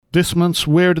This month's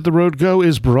Where Did the Road Go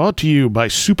is brought to you by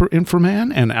Super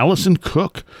Inframan and Allison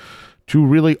Cook, two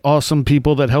really awesome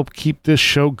people that help keep this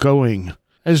show going,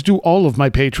 as do all of my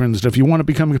patrons. If you want to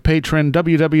become a patron,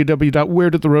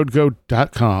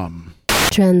 www.wheredidtheroadgo.com.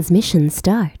 Transmission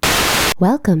start.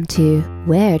 Welcome to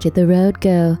Where Did the Road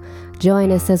Go?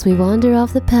 Join us as we wander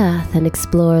off the path and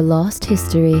explore lost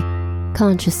history,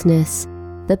 consciousness,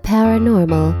 the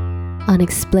paranormal,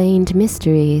 unexplained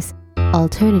mysteries,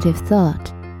 alternative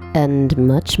thought, and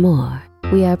much more.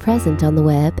 We are present on the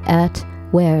web at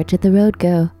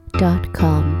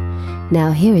wheredidtheroadgo.com.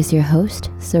 Now here is your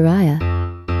host, Soraya.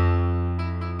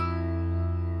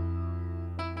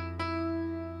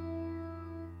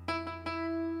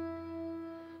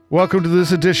 Welcome to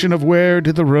this edition of Where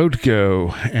Did the Road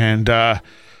Go? And I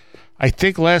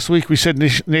think last week we said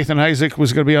Nathan Isaac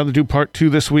was going to be on to do part 2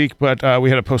 this week, but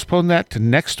we had to postpone that to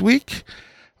next week.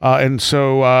 And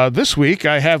so this week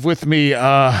I have with me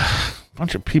a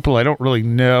bunch of people I don't really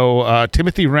know.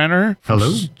 Timothy Renner.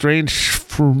 Hello. Strange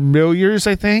Familiars,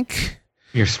 I think.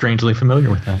 You're strangely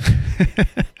familiar with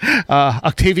that.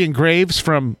 Octavian Graves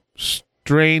from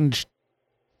Strange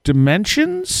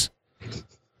Dimensions.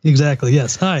 Exactly,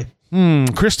 yes. Hi.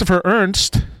 Christopher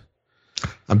Ernst.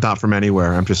 I'm not from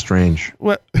anywhere. I'm just strange.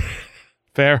 What?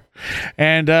 Fair.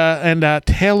 And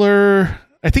Taylor,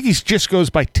 I think he just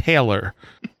goes by Taylor.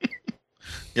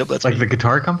 Yep, that's like me. the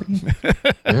guitar company?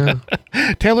 Yeah.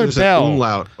 Taylor There's Bell. an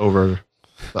umlaut over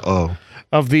the O.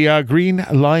 Of the Green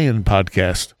Lion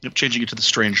podcast. Yep, changing it to the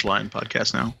Strange Line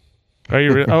podcast now. Are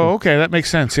you? Oh, okay, that makes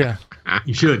sense. Yeah.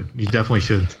 You should. You definitely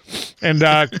should. And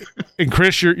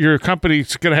Chris, your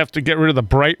company's gonna have to get rid of the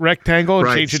bright rectangle and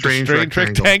change it to strange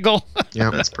rectangle. Yeah,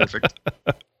 That's perfect.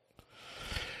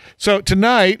 So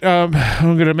tonight,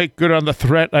 I'm gonna make good on the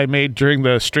threat I made during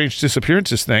the Strange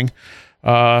Disappearances thing,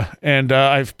 and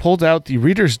I've pulled out the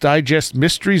Reader's Digest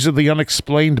Mysteries of the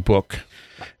Unexplained book,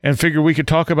 and figure we could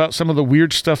talk about some of the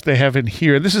weird stuff they have in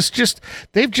here. This is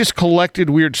they've just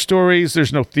collected weird stories.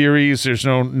 There's no theories. There's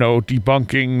no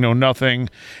debunking, no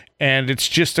nothing. And it's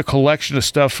just a collection of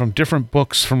stuff from different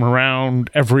books from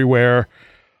around everywhere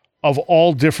of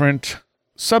all different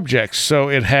subjects. So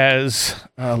it has,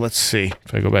 let's see,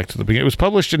 if I go back to the beginning. It was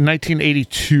published in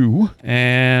 1982.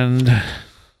 And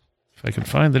if I can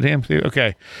find the damn thing.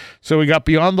 Okay. So we got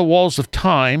Beyond the Walls of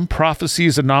Time,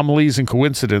 Prophecies, Anomalies, and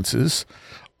Coincidences.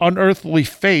 Unearthly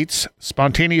Fates,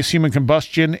 Spontaneous Human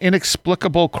Combustion,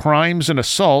 Inexplicable Crimes and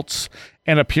Assaults,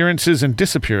 and Appearances and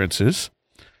Disappearances.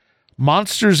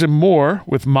 Monsters and More,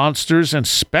 with Monsters and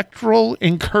Spectral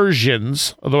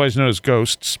Incursions, otherwise known as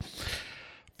Ghosts.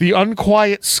 The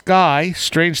Unquiet Sky,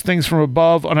 Strange Things from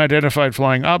Above, Unidentified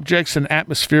Flying Objects, and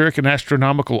Atmospheric and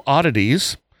Astronomical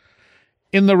Oddities.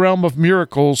 In the Realm of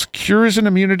Miracles, Cures and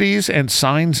Immunities, and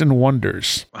Signs and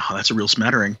Wonders. Wow, that's a real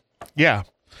smattering. Yeah.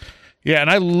 Yeah,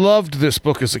 and I loved this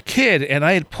book as a kid, and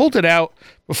I had pulled it out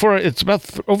before. It's about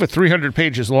over 300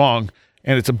 pages long,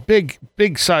 and it's a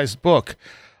big-sized book.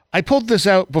 I pulled this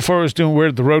out before I was doing Where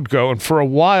Did the Road Go, and for a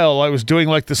while I was doing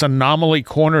like this anomaly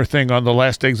corner thing on The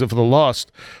Last Eggs of the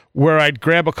Lost, where I'd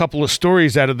grab a couple of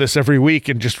stories out of this every week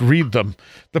and just read them.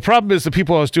 The problem is the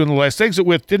people I was doing The Last Exit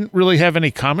with didn't really have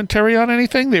any commentary on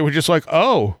anything. They were just like,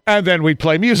 oh, and then we'd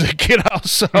play music,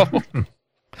 so...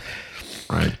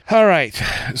 Right. All right.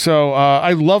 So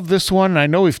I love this one. I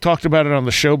know we've talked about it on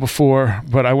the show before,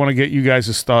 but I want to get you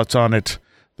guys' thoughts on it.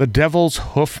 The Devil's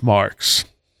Hoof Marks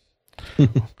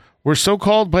were so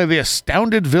called by the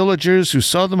astounded villagers who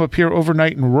saw them appear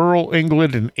overnight in rural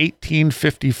England in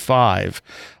 1855.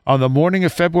 On the morning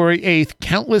of February 8th,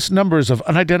 countless numbers of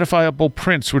unidentifiable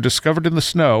prints were discovered in the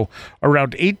snow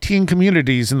around 18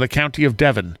 communities in the county of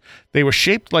Devon. They were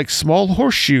shaped like small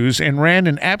horseshoes and ran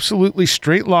in absolutely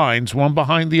straight lines, one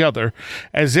behind the other,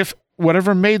 as if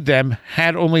whatever made them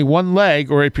had only one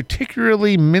leg or a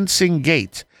particularly mincing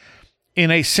gait. In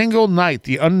a single night,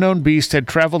 the unknown beast had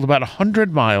traveled about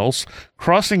 100 miles,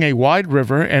 crossing a wide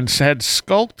river, and had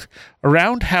skulked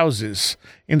around houses.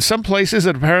 In some places,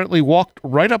 it apparently walked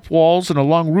right up walls and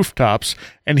along rooftops,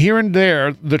 and here and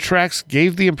there, the tracks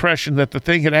gave the impression that the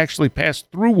thing had actually passed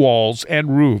through walls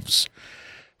and roofs.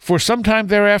 For some time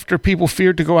thereafter, people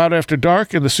feared to go out after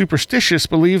dark, and the superstitious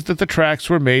believed that the tracks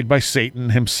were made by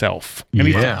Satan himself.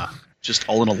 Just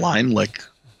all in a line, like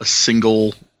a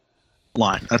single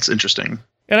line. That's interesting.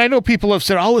 And I know people have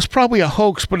said, oh, it's probably a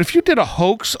hoax, but if you did a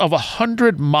hoax of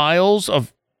 100 miles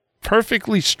of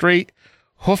perfectly straight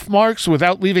hoof marks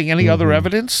without leaving any other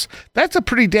evidence, that's a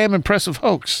pretty damn impressive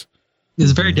hoax.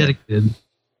 It's very dedicated.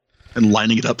 And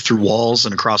lining it up through walls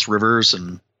and across rivers,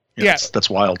 and that's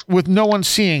wild. With no one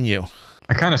seeing you.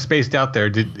 I kind of spaced out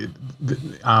there.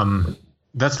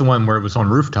 That's the one where it was on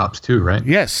rooftops too, right?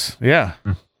 Yes, yeah.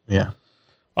 Yeah.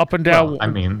 Up and down. Well, I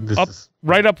mean,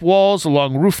 right up walls,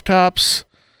 along rooftops.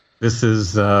 This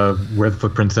is where the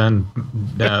footprints end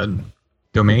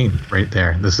domain right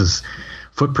there. This is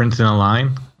footprints in a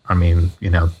line. I mean,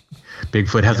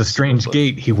 Bigfoot has a strange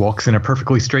gait. He walks in a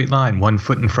perfectly straight line, 1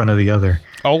 foot in front of the other.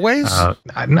 Always?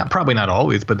 Probably not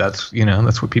always, but that's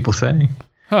what people say.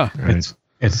 Huh.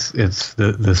 It's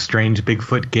the strange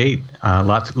Bigfoot gait.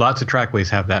 Lots of trackways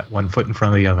have that 1 foot in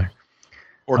front of the other.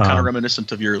 Or kind of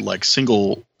reminiscent of your like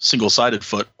single-sided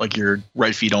foot, like your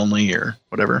right feet only or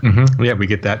whatever. Mm-hmm. Yeah, we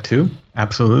get that too.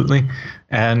 Absolutely.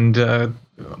 And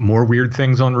more weird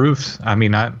things on roofs. I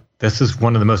mean, this is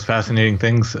one of the most fascinating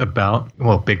things about,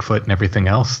 Bigfoot and everything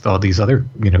else. All these other,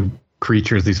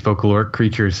 creatures, these folkloric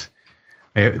creatures,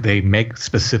 they make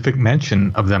specific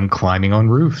mention of them climbing on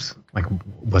roofs. Like,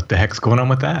 what the heck's going on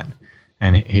with that?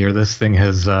 And here this thing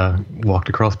has walked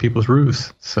across people's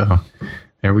roofs. So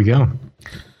there we go.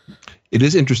 It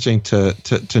is interesting to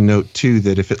note, too,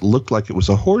 that if it looked like it was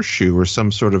a horseshoe or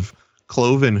some sort of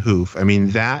cloven hoof, I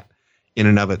mean, that in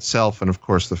and of itself, and of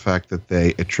course the fact that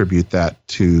they attribute that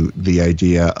to the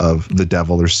idea of the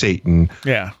devil or Satan.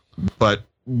 Yeah. But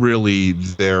really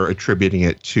they're attributing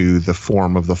it to the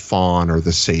form of the faun or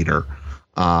the satyr.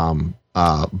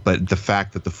 But the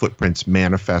fact that the footprints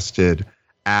manifested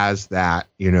as that,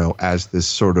 as this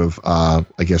sort of, I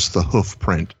guess, the hoof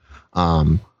print,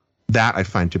 that I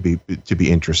find to be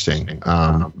interesting,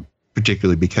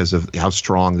 particularly because of how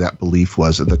strong that belief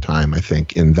was at the time, I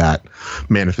think, in that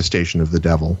manifestation of the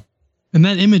devil. And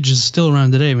that image is still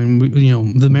around today. I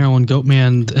mean, the Maryland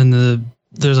Goatman and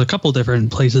there's a couple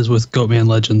different places with Goatman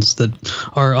legends that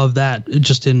are of that,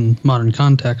 just in modern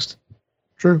context.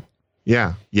 True.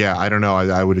 Yeah. I don't know.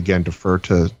 I would again defer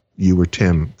to you or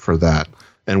Tim for that,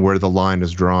 and where the line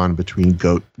is drawn between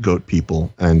goat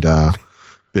people and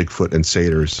Bigfoot and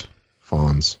satyrs.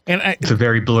 Fawns. And it's a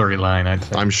very blurry line, I'd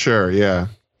say. I'm sure, yeah.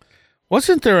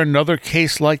 Wasn't there another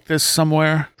case like this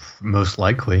somewhere? Most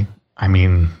likely. I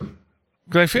mean,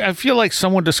 I feel like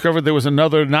someone discovered there was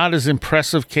another not as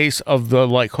impressive case of the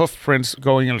like hoof prints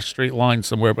going in a straight line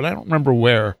somewhere, but I don't remember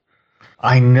where.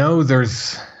 I know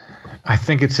I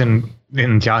think it's in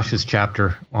Josh's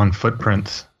chapter on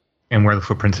footprints and where the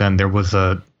footprints end. There was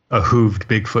a hooved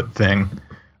Bigfoot thing.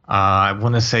 I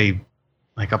want to say,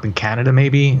 like up in Canada,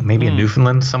 maybe in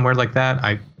Newfoundland, somewhere like that.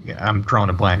 I'm drawing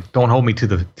a blank. Don't hold me to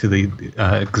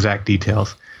the exact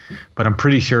details, but I'm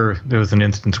pretty sure there was an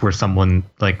instance where someone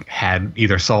like had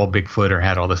either saw Bigfoot or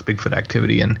had all this Bigfoot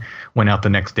activity and went out the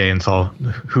next day and saw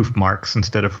hoof marks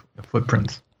instead of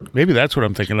footprints. Maybe that's what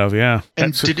I'm thinking of. Yeah.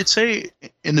 And did it say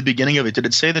in the beginning of it? Did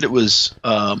it say that it was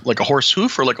like a horse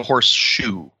hoof or like a horse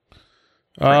shoe?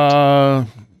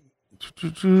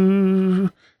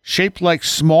 Shaped like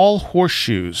small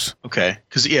horseshoes. Okay,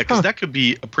 because that could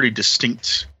be a pretty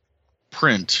distinct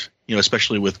print,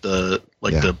 especially with the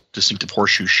distinctive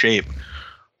horseshoe shape.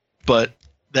 But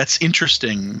that's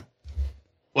interesting.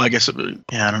 Well, I guess I don't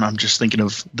know. I'm just thinking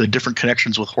of the different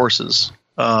connections with horses,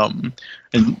 and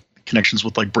connections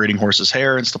with like braiding horses'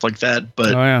 hair and stuff like that.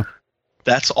 But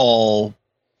that's all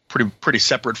pretty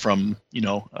separate from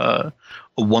a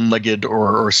one-legged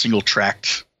or a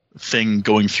single-tracked thing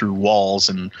going through walls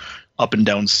and up and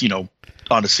down,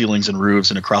 onto ceilings and roofs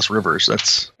and across rivers.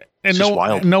 That's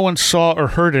wild. No one saw or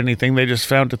heard anything. They just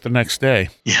found it the next day.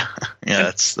 Yeah,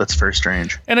 that's very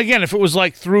strange. And again, if it was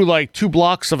like through like 2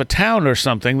 blocks of a town or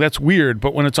something, that's weird.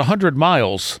 But when it's 100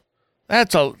 miles,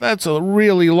 that's a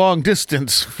really long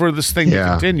distance for this thing to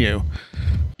continue.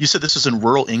 You said this is in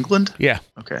rural England? Yeah.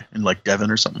 Okay, in like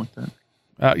Devon or something like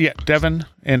that. Devon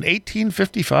in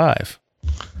 1855.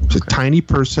 It's a tiny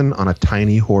person on a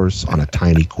tiny horse on a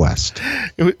tiny quest.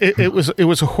 It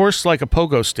was a horse like a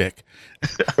pogo stick.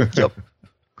 Yep.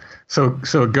 So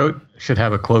a goat should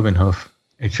have a cloven hoof.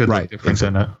 It should be different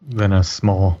than a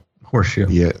small horseshoe.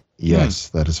 Yeah. Yes,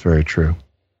 that is very true.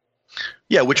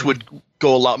 Yeah, which would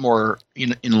go a lot more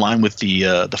in line with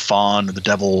the faun or the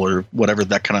devil or whatever,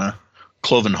 that kind of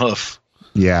cloven hoof.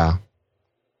 Yeah.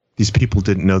 These people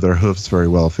didn't know their hoofs very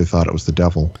well if they thought it was the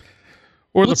devil.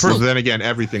 Or the person. Then again,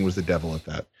 everything was the devil at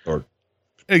that. Or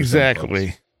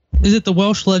exactly. Is it the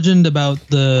Welsh legend about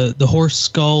the horse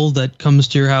skull that comes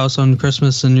to your house on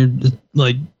Christmas and you're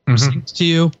like sings to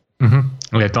you?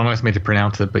 Mm-hmm. Yeah, don't ask me to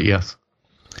pronounce it, but yes.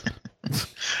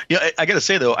 Yeah, I got to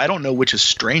say though, I don't know which is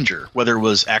stranger, whether it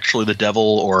was actually the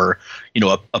devil or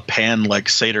a pan like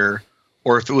satyr,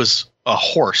 or if it was a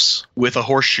horse with a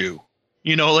horseshoe.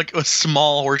 Like a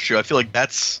small horseshoe. I feel like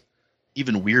that's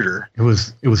even weirder. It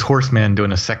was Horseman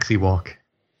doing a sexy walk.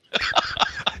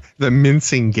 The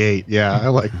mincing gait. Yeah, I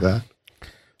like that.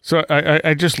 So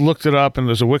I just looked it up, and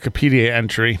there's a Wikipedia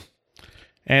entry.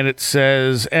 And it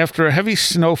says, after a heavy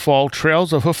snowfall,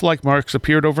 trails of hoof-like marks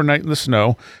appeared overnight in the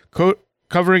snow,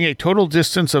 covering a total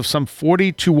distance of some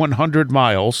 40 to 100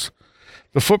 miles.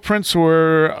 The footprints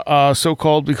were so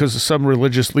called because some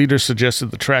religious leaders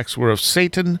suggested the tracks were of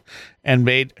Satan and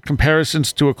made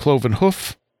comparisons to a cloven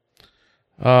hoof.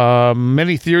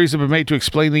 Many theories have been made to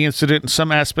explain the incident, and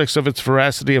some aspects of its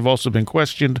veracity have also been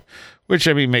questioned, which,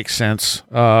 I mean, makes sense.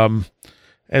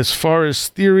 As far as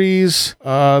theories,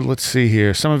 let's see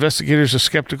here. Some investigators are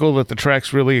skeptical that the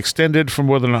tracks really extended for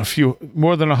more than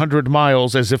 100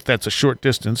 miles, as if that's a short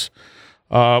distance,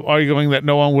 arguing that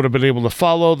no one would have been able to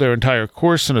follow their entire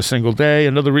course in a single day.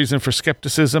 Another reason for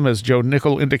skepticism, as Joe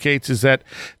Nickel indicates, is that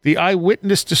the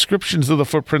eyewitness descriptions of the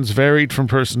footprints varied from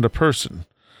person to person,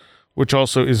 which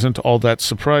also isn't all that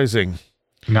surprising.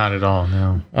 Not at all,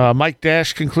 no. Mike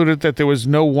Dash concluded that there was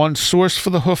no one source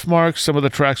for the hoof marks. Some of the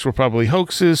tracks were probably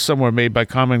hoaxes. Some were made by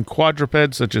common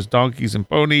quadrupeds, such as donkeys and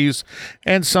ponies,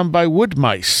 and some by wood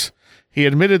mice. He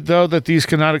admitted, though, that these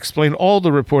cannot explain all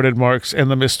the reported marks, and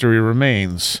the mystery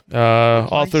remains.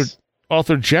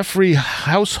 Author Jeffrey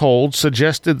Household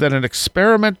suggested that an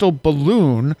experimental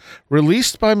balloon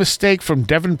released by mistake from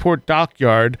Devonport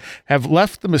Dockyard have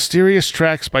left the mysterious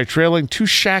tracks by trailing two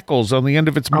shackles on the end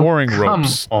of its mooring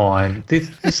ropes. Come on.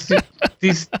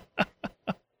 These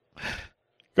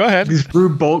Go ahead. These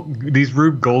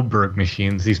Rube Goldberg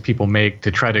machines these people make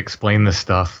to try to explain this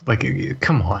stuff. Like,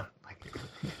 come on.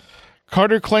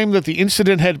 Carter claimed that the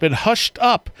incident had been hushed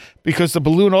up because the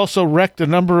balloon also wrecked a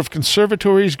number of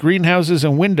conservatories, greenhouses,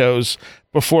 and windows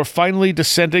before finally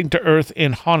descending to Earth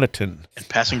in Honiton. And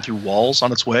passing through walls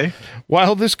on its way?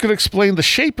 While this could explain the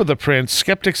shape of the prints,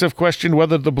 skeptics have questioned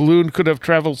whether the balloon could have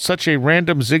traveled such a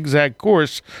random zigzag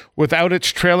course without its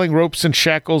trailing ropes and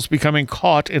shackles becoming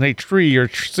caught in a tree or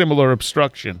similar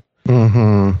obstruction.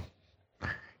 Mm-hmm.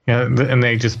 Yeah, and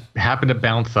they just happen to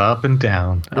bounce up and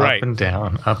down, Right. up and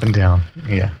down, up and down.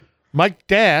 Yeah. Mike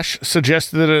Dash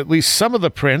suggested that at least some of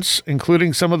the prints,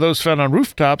 including some of those found on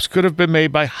rooftops, could have been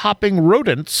made by hopping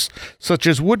rodents, such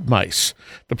as wood mice.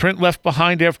 The print left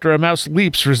behind after a mouse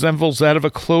leaps resembles that of a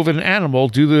cloven animal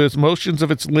due to the motions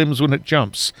of its limbs when it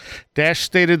jumps. Dash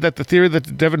stated that the theory that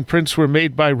the Devon prints were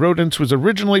made by rodents was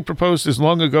originally proposed as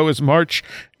long ago as March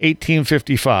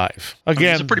 1855. Again,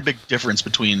 there's a pretty big difference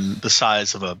between the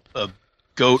size of a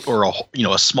goat or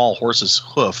a small horse's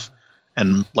hoof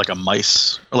and like a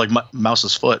mice or like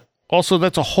mouse's foot. Also,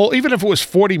 that's a whole, even if it was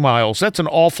 40 miles, that's an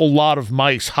awful lot of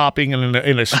mice hopping in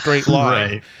a straight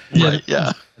line. Right.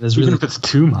 Yeah. That's Even really if it's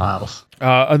 2 miles.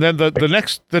 And then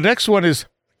the next one is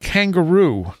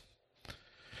kangaroo.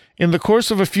 In the course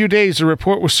of a few days, a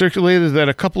report was circulated that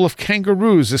a couple of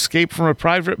kangaroos escaped from a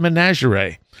private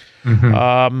menagerie.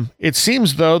 Mm-hmm. It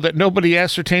seems, though, that nobody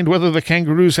ascertained whether the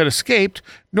kangaroos had escaped,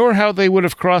 nor how they would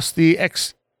have crossed the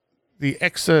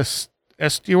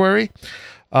estuary.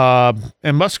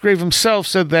 And Musgrave himself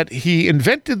said that he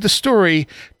invented the story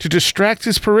to distract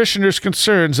his parishioners'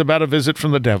 concerns about a visit from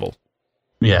the devil.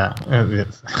 Yeah.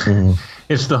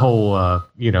 It's the whole,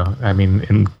 I mean,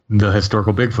 in the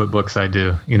historical Bigfoot books I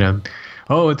do,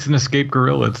 it's an escaped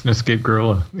gorilla. It's an escaped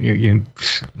gorilla.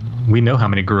 We know how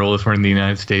many gorillas were in the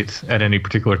United States at any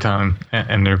particular time,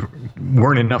 and there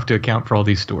weren't enough to account for all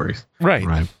these stories.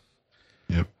 Right.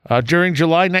 Yep. During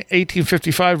July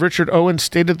 1855, Richard Owen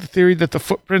stated the theory that the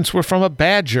footprints were from a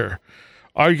badger,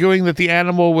 arguing that the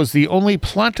animal was the only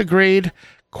plantigrade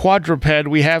quadruped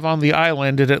we have on the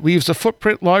island, and it leaves a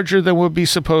footprint larger than would be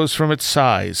supposed from its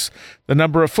size. The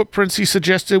number of footprints, he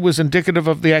suggested, was indicative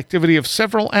of the activity of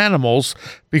several animals,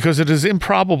 because it is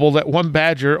improbable that one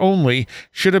badger only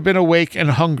should have been awake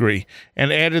and hungry,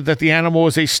 and added that the animal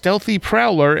was a stealthy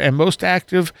prowler and most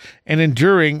active and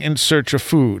enduring in search of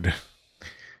food.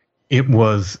 It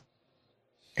was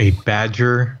a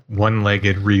badger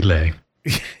one-legged relay.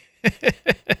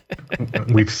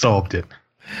 We've solved it.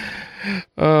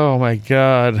 Oh my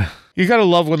God. You gotta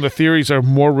love when the theories are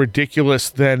more ridiculous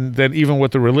than even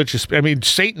what the religious... I mean,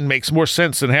 Satan makes more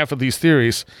sense than half of these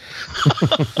theories.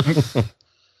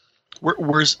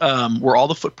 Were all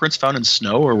the footprints found in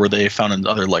snow, or were they found in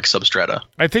other like substrata?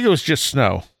 I think it was just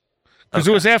snow. Because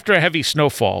it was after a heavy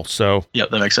snowfall, so... Yeah,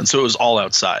 that makes sense. So it was all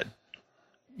outside.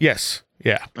 Yes.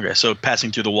 Yeah. Okay, so passing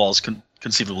through the walls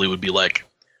conceivably would be like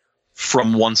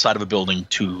from one side of a building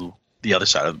to the other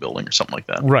side of the building or something like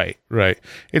that. Right.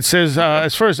 It says,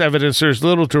 as far as evidence, there's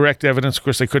little direct evidence. Of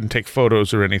course, they couldn't take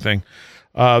photos or anything.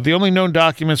 The only known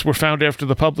documents were found after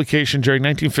the publication during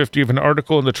 1950 of an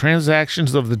article in the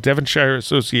Transactions of the Devonshire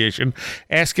Association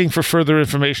asking for further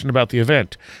information about the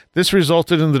event. This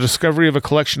resulted in the discovery of a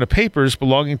collection of papers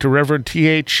belonging to Reverend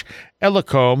T.H.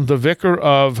 Ellicombe, the vicar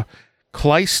of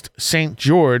Clyst St.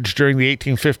 George during the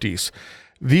 1850s.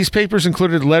 These papers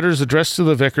included letters addressed to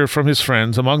the vicar from his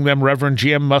friends, among them Reverend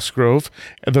G.M. Musgrove,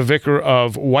 the vicar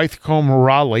of Wythcombe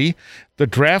Raleigh, the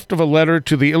draft of a letter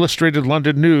to the Illustrated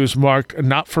London News marked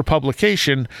not for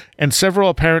publication, and several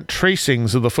apparent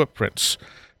tracings of the footprints.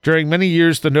 During many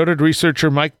years, the noted researcher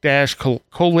Mike Dash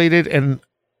collated and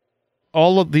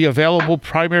all of the available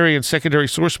primary and secondary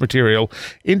source material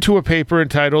into a paper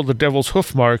entitled The Devil's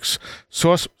Hoof Marks,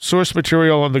 source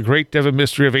material on the Great Devon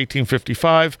Mystery of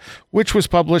 1855, which was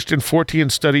published in 14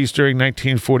 studies during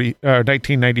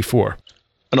 1994.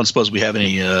 I don't suppose we have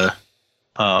any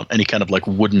kind of like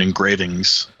wooden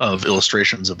engravings of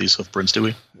illustrations of these hoof prints, do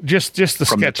we? Just the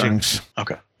From the time. sketchings.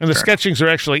 Okay. And the Fair sketchings are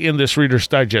actually in this Reader's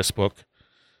Digest book.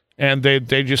 And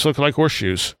they just look like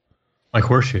horseshoes. Like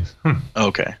horseshoes.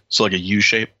 Okay. So like a U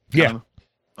shape? Yeah.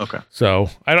 Okay. So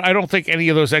I don't think any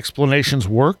of those explanations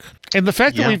work. And the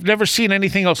fact that we've never seen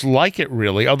anything else like it,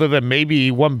 really, other than maybe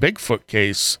one Bigfoot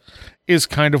case, is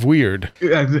kind of weird.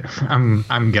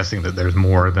 I'm guessing that there's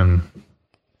more than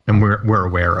we're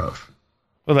aware of.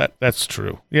 Well, that's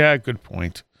true. Yeah, good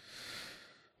point.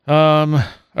 All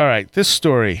right, this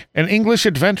story. An English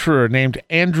adventurer named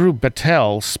Andrew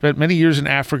Battelle spent many years in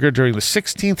Africa during the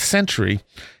 16th century,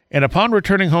 and upon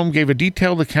returning home gave a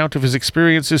detailed account of his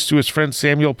experiences to his friend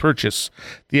Samuel Purchas.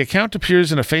 The account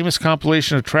appears in a famous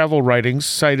compilation of travel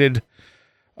writings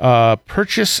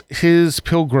Purchas His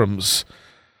Pilgrims,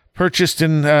 published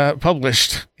in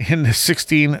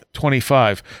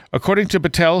 1625. According to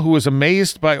Battelle, who was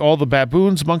amazed by all the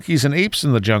baboons, monkeys, and apes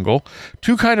in the jungle,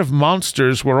 two kinds of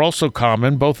monsters were also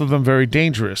common, both of them very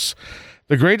dangerous.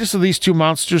 The greatest of these two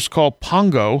monsters called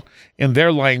Pongo in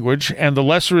their language, and the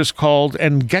lesser is called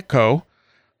Ngeko.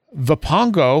 The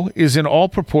Pongo is in all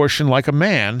proportion like a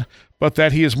man, but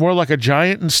that he is more like a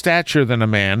giant in stature than a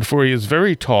man, for he is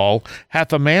very tall,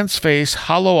 hath a man's face,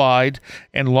 hollow-eyed,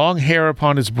 and long hair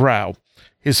upon his brow.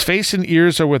 His face and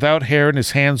ears are without hair, and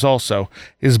his hands also.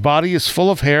 His body is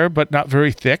full of hair, but not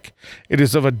very thick. It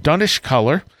is of a dunnish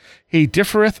color. He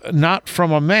differeth not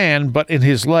from a man, but in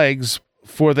his legs,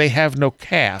 for they have no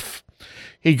calf.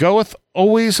 He goeth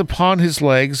always upon his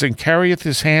legs, and carrieth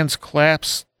his hands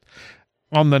clasped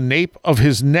on the nape of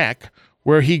his neck,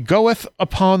 where he goeth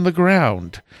upon the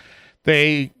ground.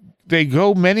 They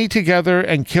go many together,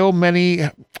 and kill many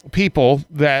people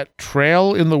that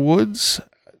trail in the woods.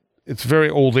 It's very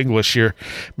old English here.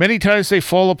 Many times they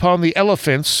fall upon the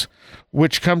elephants,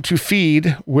 which come to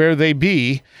feed where they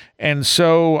be, and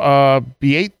so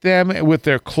beat them with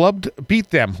their clubbed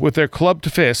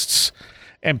fists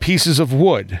and pieces of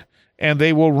wood, and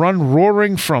they will run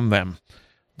roaring from them.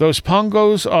 Those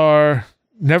Pongos are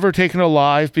never taken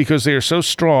alive because they are so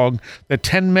strong that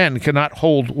 10 men cannot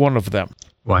hold one of them.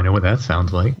 Well, I know what that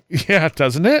sounds like. Yeah,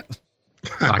 doesn't it?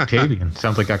 Octavian.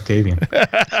 Sounds like Octavian.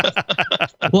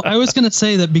 Well, I was going to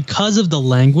say that because of the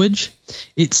language,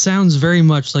 it sounds very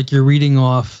much like you're reading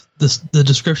off the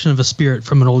description of a spirit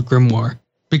from an old grimoire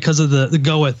because of the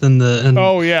goeth and the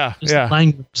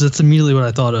language. That's immediately what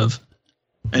I thought of.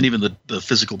 And even the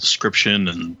physical description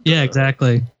and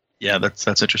exactly. Yeah, that's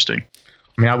interesting.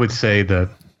 I mean, I would say that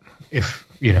if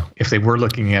they were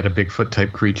looking at a Bigfoot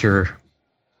type creature,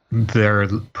 they're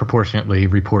proportionately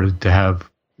reported to have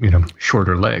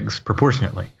shorter legs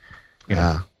proportionately.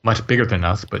 Much bigger than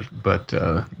us, but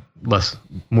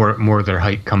more of their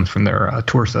height comes from their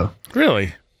torso.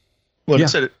 Really? Well, you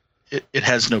said it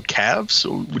has no calves.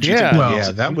 So would you think?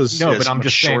 Well, that was no. But I'm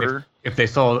just shorter. saying, if they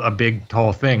saw a big,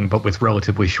 tall thing, but with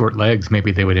relatively short legs,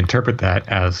 maybe they would interpret that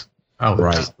as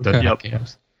right.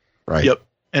 Calves. Right. Yep.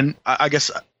 And I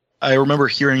guess I remember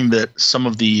hearing that some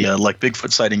of the like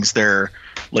Bigfoot sightings there,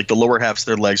 like the lower halves of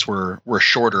their legs were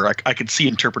shorter. I could see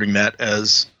interpreting that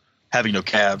as having no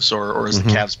calves or as the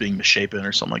calves being misshapen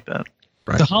or something like that.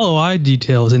 Right. The hollow eye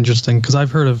detail is interesting because I've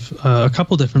heard of a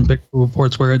couple different Bigfoot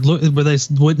reports where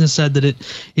the witness said that it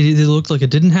looked like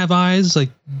it didn't have eyes, like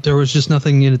there was just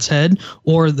nothing in its head,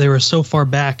 or they were so far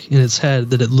back in its head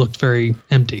that it looked very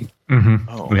empty. Mm-hmm.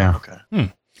 Oh, yeah.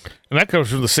 Okay. And that comes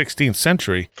from the 16th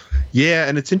century. Yeah,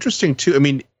 and it's interesting too. I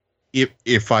mean,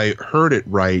 if I heard it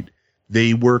right,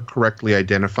 they were correctly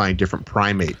identifying different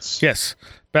primates. Yes.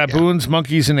 Baboons,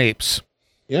 monkeys, and apes.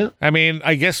 Yeah. I mean,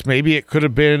 I guess maybe it could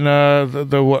have been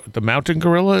the mountain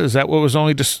gorilla. Is that what was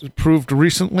only proved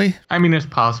recently? I mean, it's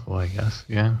possible, I guess.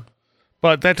 Yeah.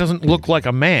 But that doesn't look like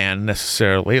a man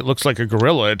necessarily. It looks like a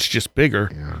gorilla. It's just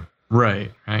bigger. Yeah.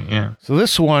 Right, yeah. So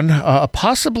this one, a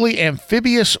possibly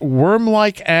amphibious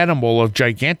worm-like animal of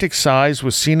gigantic size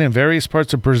was seen in various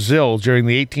parts of Brazil during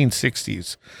the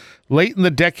 1860s. Late in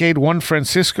the decade, one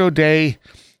Francisco de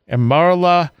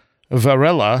Amarela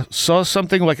Varela saw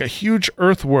something like a huge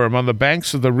earthworm on the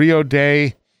banks of the Rio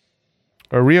das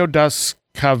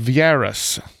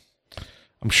Caveiras.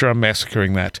 I'm sure I'm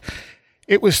massacring that.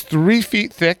 It was 3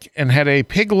 feet thick and had a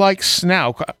pig-like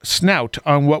snout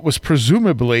on what was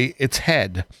presumably its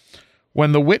head.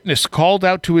 When the witness called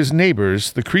out to his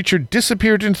neighbors, the creature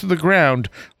disappeared into the ground,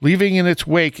 leaving in its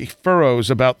wake furrows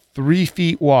about 3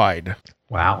 feet wide.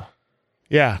 Wow.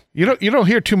 Yeah, you don't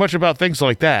hear too much about things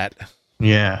like that.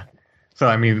 Yeah. So,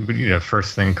 I mean,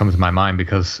 first thing that comes to my mind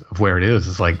because of where it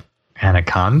is like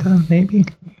anaconda, maybe?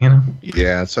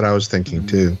 Yeah, that's what I was thinking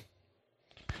too.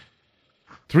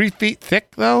 3 feet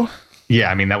thick, though? Yeah,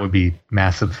 I mean, that would be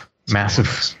massive.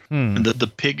 And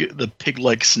the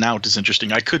pig-like snout is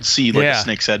interesting. I could see a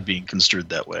snake's head being construed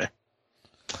that way.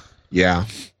 Yeah.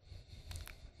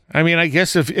 I mean, I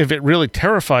guess if it really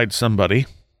terrified somebody,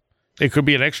 it could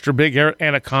be an extra big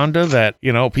anaconda that,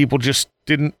 people just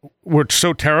were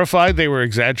so terrified they were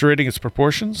exaggerating its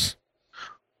proportions.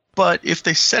 But if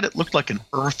they said it looked like an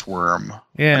earthworm,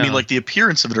 yeah. I mean, the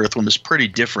appearance of an earthworm is pretty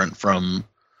different from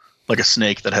a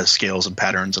snake that has scales and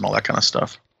patterns and all that kind of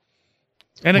stuff.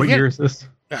 And what again, year is this?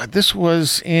 This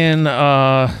was in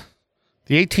the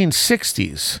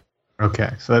 1860s.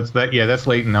 Okay, so that's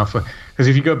late enough. Because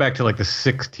if you go back to the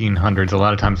 1600s, a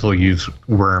lot of times they'll use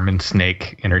worm and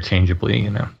snake interchangeably.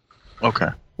 Okay.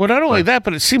 Well, not only that,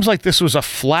 but it seems like this was a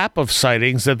flap of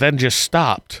sightings that then just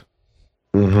stopped.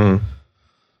 Mm-hmm.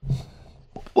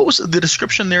 What was the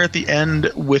description there at the end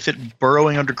with it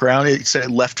burrowing underground? It said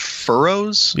it left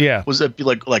furrows. Yeah. Was that be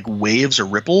like waves or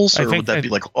ripples, or would that be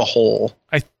like a hole?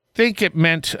 I think it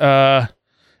meant it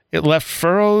left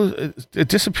furrows. It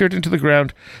disappeared into the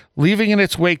ground, leaving in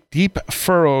its wake deep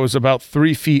furrows about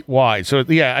 3 feet wide. So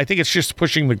yeah, I think it's just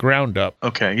pushing the ground up.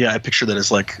 Okay. Yeah, I picture that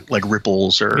as like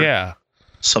ripples or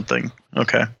something.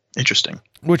 Okay. Interesting.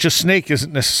 Which a snake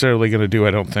isn't necessarily going to do,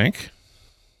 I don't think.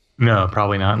 No,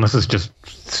 probably not, unless it's just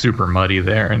super muddy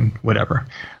there and whatever.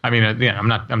 I mean, I'm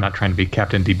not trying to be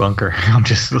Captain Debunker. I'm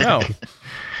just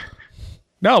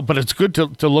No, but it's good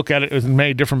to look at it in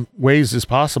many different ways as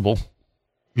possible.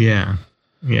 Yeah,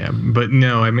 but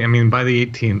no, I mean, by the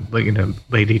late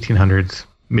 1800s,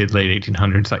 mid-late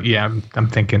 1800s, I'm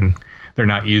thinking they're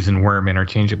not using worm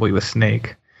interchangeably with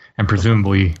snake, and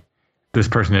presumably this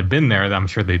person had been there. I'm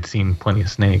sure they'd seen plenty of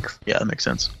snakes. Yeah, that makes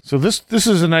sense. So this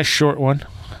is a nice short one.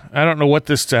 I don't know what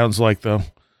this sounds like, though.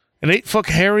 An 8-foot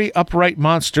hairy, upright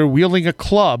monster wielding a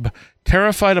club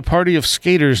terrified a party of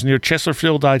skaters near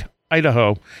Chesterfield,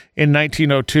 Idaho in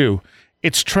 1902.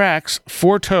 Its tracks,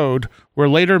 4-toed, were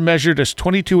later measured as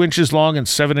 22 inches long and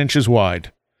 7 inches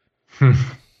wide.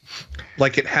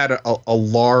 Like it had a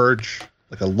large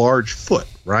foot,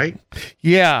 right?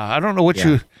 Yeah, I don't know what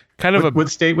you kind of what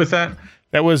state was that?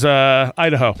 That was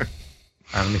Idaho.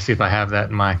 Let me see if I have that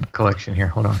in my collection here.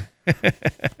 Hold on.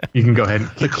 You can go ahead.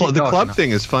 The club thing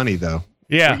is funny, though.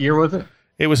 Yeah. What year was it?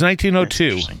 It was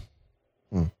 1902.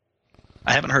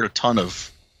 I haven't heard a ton of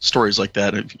stories like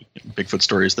that, Bigfoot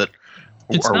stories that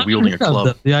are not wielding a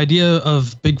club. The idea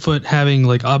of Bigfoot having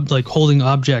like holding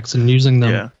objects and using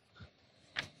them. Yeah.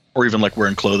 Or even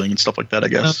wearing clothing and stuff like that, I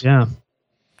guess. Yeah.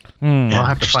 I'll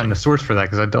have to find the source for that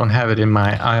because I don't have it in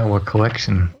my Iowa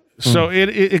collection. So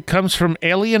it comes from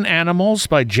Alien Animals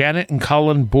by Janet and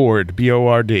Colin Board,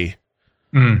 B-O-R-D.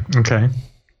 Okay.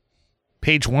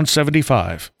 Page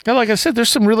 175. Yeah, like I said, there's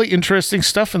some really interesting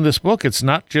stuff in this book. It's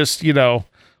not just,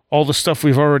 all the stuff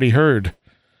we've already heard.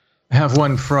 I have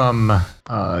one from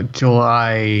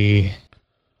July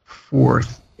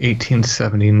 4th,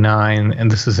 1879,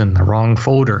 and this is in the wrong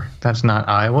folder. That's not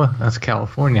Iowa. That's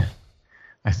California,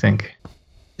 I think.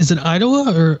 Is it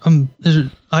Idaho or is it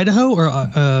Idaho or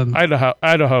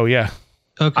Idaho, yeah.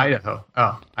 Okay. Idaho.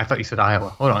 Oh, I thought you said Iowa.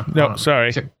 Hold on. No,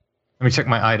 sorry. Let me check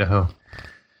my Idaho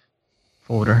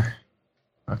folder.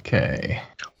 Okay.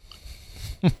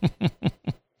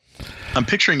 I'm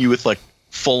picturing you with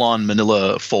full-on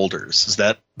manila folders. Is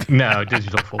that? No,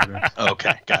 digital folders.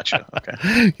 Okay, gotcha.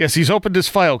 Okay. Yes, he's opened his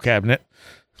file cabinet.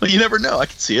 Well, you never know. I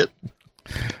can see it.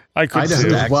 I could see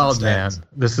it. Idaho's wild, man.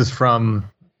 This is from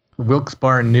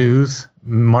Wilkes-Barre News,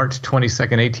 March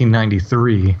 22nd,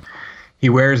 1893. He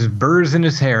wears burrs in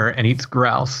his hair and eats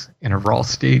grouse in a raw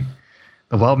state.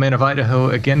 The wild man of Idaho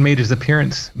again made his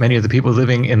appearance. Many of the people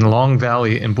living in Long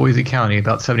Valley in Boise County,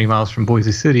 about 70 miles from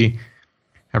Boise City,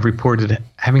 have reported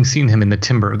having seen him in the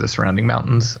timber of the surrounding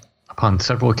mountains upon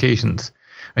several occasions.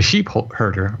 A sheep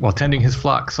herder, while tending his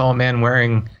flock, saw a man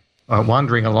wearing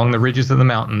wandering along the ridges of the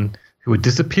mountain who would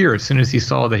disappear as soon as he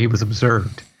saw that he was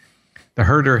observed. The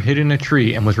herder hid in a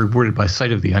tree and was rewarded by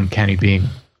sight of the uncanny being.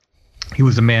 He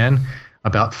was a man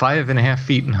about 5.5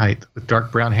 feet in height, with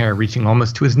dark brown hair reaching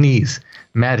almost to his knees,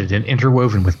 matted and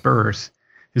interwoven with burrs.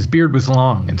 His beard was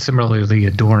long and similarly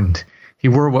adorned. He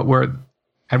wore what were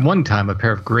at one time a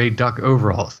pair of gray duck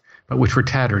overalls, but which were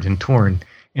tattered and torn.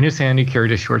 In his hand he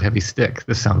carried a short, heavy stick.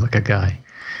 This sounds like a guy.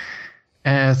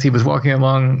 As he was walking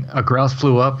along, a grouse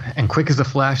flew up, and quick as a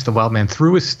flash, the wild man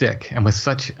threw his stick, and with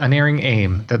such unerring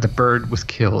aim that the bird was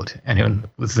killed, and it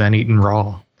was then eaten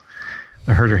raw.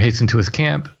 The herder hastened to his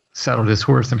camp, saddled his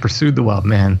horse, and pursued the wild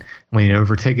man. When he had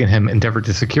overtaken him, endeavored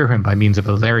to secure him by means of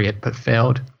a lariat, but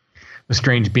failed. The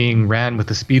strange being ran with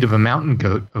the speed of a mountain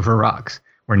goat over rocks,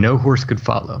 where no horse could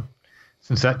follow.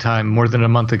 Since that time, more than a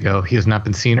month ago, he has not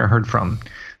been seen or heard from.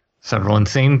 Several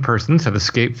insane persons have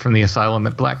escaped from the asylum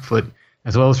at Blackfoot,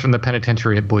 as well as from the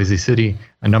penitentiary at Boise City.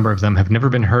 A number of them have never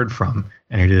been heard from,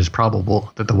 and it is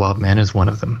probable that the wild man is one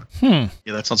of them. Yeah,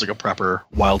 that sounds like a proper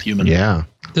wild human. Yeah.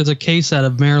 There's a case out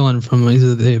of Maryland from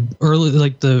either the early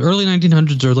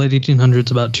 1900s or late 1800s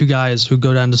about two guys who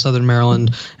go down to southern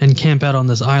Maryland and camp out on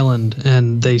this island,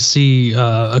 and they see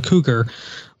a cougar.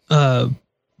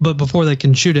 But before they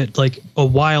can shoot it, like a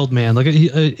wild man, like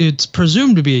it's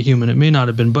presumed to be a human. It may not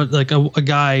have been, but like a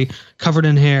guy covered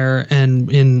in hair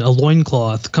and in a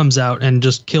loincloth comes out and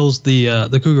just kills the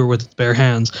cougar with its bare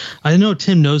hands. I know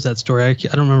Tim knows that story. I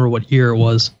don't remember what year it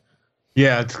was.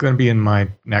 Yeah, it's going to be in my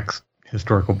next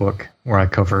historical book where I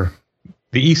cover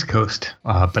the East Coast.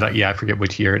 But I forget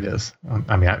which year it is.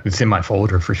 I mean, it's in my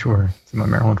folder for sure. It's in my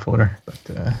Maryland folder, but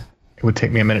it would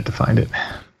take me a minute to find it.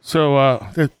 So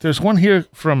there's one here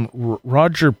from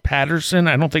Roger Patterson.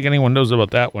 I don't think anyone knows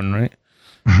about that one, right?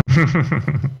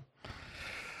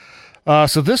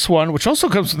 So this one, which also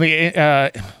comes from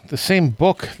the same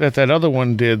book that other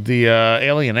one did, the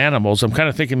Alien Animals. I'm kind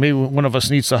of thinking maybe one of us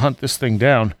needs to hunt this thing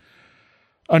down.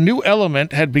 A new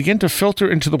element had begun to filter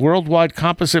into the worldwide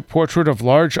composite portrait of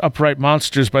large upright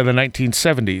monsters by the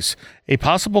 1970s, a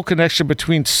possible connection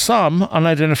between some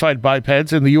unidentified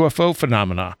bipeds and the UFO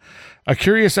phenomena. A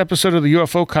curious episode of the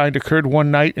UFO kind occurred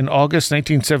one night in August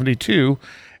 1972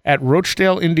 at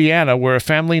Rochdale, Indiana, where a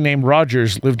family named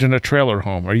Rogers lived in a trailer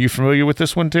home. Are you familiar with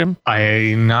this one, Tim?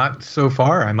 Not so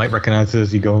far. I might recognize it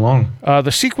as you go along.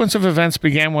 The sequence of events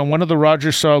began when one of the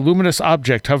Rogers saw a luminous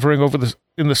object hovering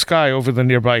in the sky over the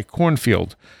nearby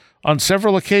cornfield. On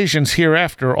several occasions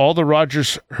hereafter, all the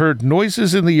Rogers heard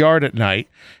noises in the yard at night,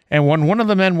 and when one of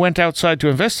the men went outside to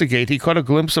investigate, he caught a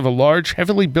glimpse of a large,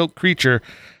 heavily built creature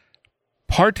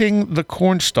parting the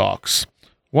corn stalks.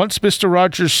 Once Mr.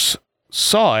 Rogers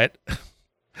saw it,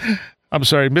 I'm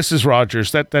sorry, Mrs.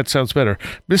 Rogers, that sounds better.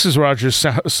 Mrs. Rogers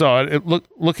saw it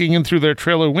looking in through their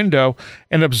trailer window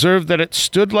and observed that it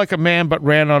stood like a man but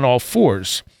ran on all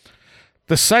fours.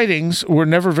 The sightings were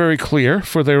never very clear,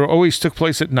 for they always took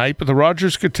place at night, but the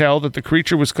Rogers could tell that the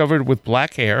creature was covered with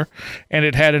black hair, and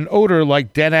it had an odor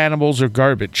like dead animals or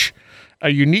garbage. A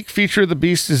unique feature of the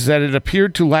beast is that it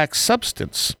appeared to lack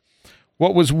substance.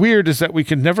 What was weird is that we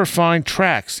could never find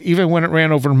tracks, even when it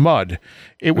ran over mud.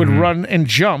 It would run and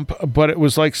jump, but it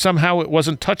was like somehow it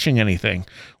wasn't touching anything.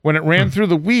 When it ran through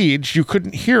the weeds, you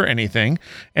couldn't hear anything,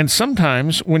 and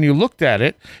sometimes when you looked at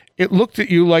it, it looked at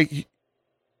you like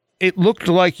it looked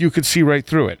like you could see right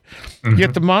through it.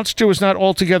 Yet the monster was not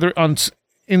altogether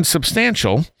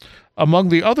insubstantial. Among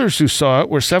the others who saw it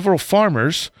were several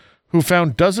farmers who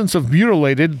found dozens of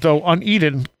mutilated, though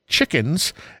uneaten,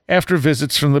 chickens after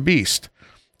visits from the beast.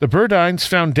 The Burdines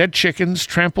found dead chickens,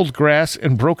 trampled grass,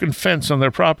 and broken fence on their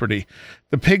property.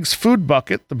 The pig's food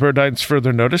bucket, the Burdines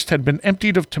further noticed, had been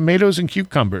emptied of tomatoes and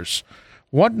cucumbers.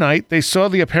 One night, they saw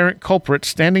the apparent culprit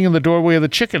standing in the doorway of the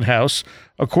chicken house.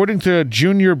 According to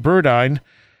Junior Burdine,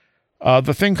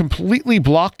 the thing completely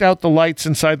blocked out the lights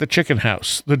inside the chicken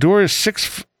house. The door is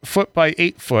 6 foot by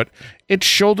 8 foot. Its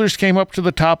shoulders came up to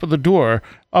the top of the door,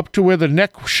 up to where the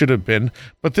neck should have been,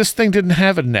 but this thing didn't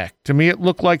have a neck. To me, it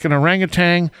looked like an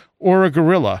orangutan or a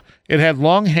gorilla. It had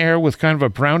long hair with kind of a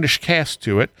brownish cast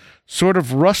to it, sort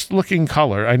of rust-looking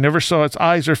color. I never saw its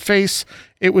eyes or face.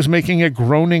 It was making a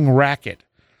groaning racket.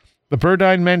 The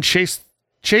Burdine men chased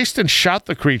and shot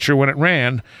the creature when it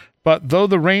ran, but though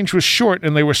the range was short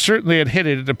and they were certain they had hit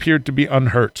it, it appeared to be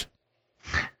unhurt.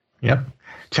 Yep.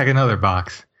 Check another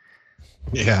box.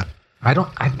 Yeah.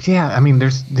 I mean,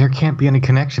 there can't be any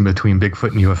connection between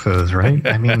Bigfoot and UFOs, right?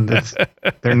 I mean,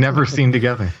 they're never seen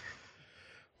together.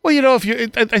 Well,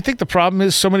 I think the problem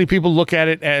is so many people look at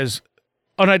it as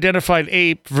unidentified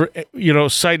ape,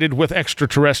 sighted with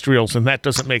extraterrestrials, and that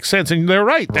doesn't make sense. And they're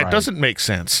right. That doesn't make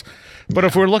sense. But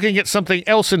if we're looking at something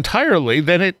else entirely,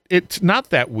 then it's not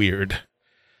that weird.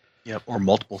 Yeah, or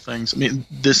multiple things. I mean,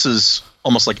 this is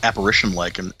almost like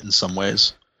apparition-like in some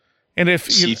ways. And if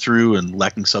see-through and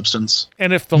lacking substance.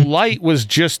 And if the light was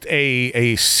just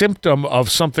a symptom of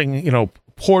something,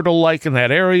 portal-like in that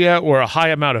area, or a high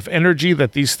amount of energy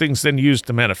that these things then use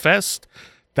to manifest,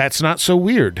 that's not so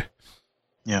weird.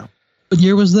 Yeah. What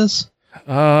year was this?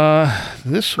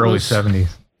 This Early was 70s.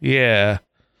 Yeah.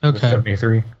 Okay.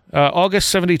 73. August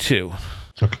 72.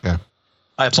 Okay.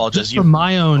 I apologize. Just for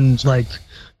my own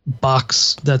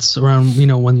box that's around,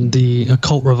 when the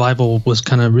occult revival was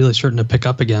kind of really starting to pick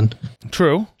up again.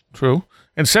 True.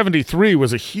 And 73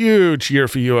 was a huge year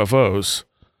for UFOs.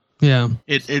 Yeah.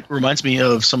 It reminds me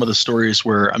of some of the stories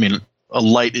where, a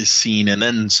light is seen and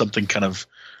then something kind of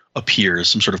appears,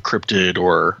 some sort of cryptid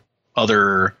or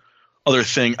other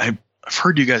thing. I've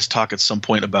heard you guys talk at some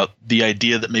point about the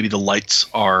idea that maybe the lights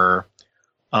are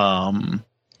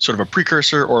sort of a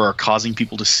precursor or are causing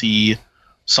people to see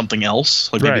something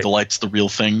else, like maybe Right. the light's the real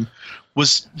thing.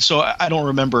 So I don't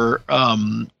remember.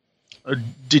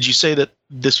 Did you say that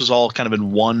this was all kind of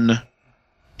in one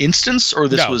instance, or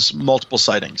this No. was multiple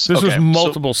sightings? This was Okay,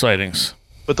 multiple sightings.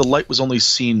 but the light was only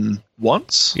seen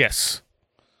once? Yes.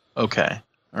 Okay.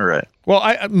 All right.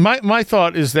 Well, my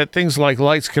thought is that things like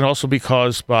lights can also be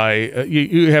caused by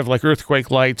you have like earthquake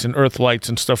lights and earth lights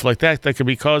and stuff like that can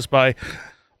be caused by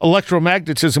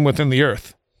electromagnetism within the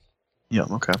earth. Yeah.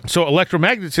 Okay. So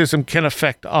electromagnetism can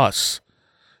affect us.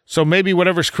 So maybe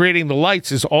whatever's creating the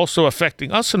lights is also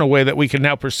affecting us in a way that we can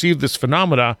now perceive this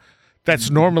phenomena that's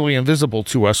normally invisible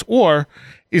to us, or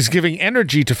is giving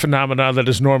energy to phenomena that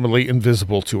is normally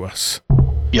invisible to us.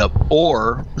 Yep.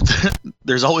 Or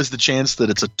there's always the chance that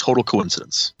it's a total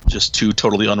coincidence, just two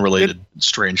totally unrelated,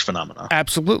 strange phenomena.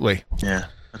 Absolutely. Yeah.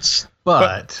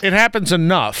 But It happens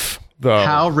enough, though.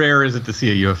 how rare is it to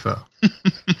see a UFO?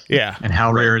 Yeah, And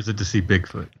how rare is it to see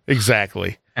Bigfoot?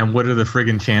 exactly. And what are the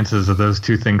friggin' chances of those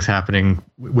two things happening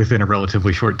within a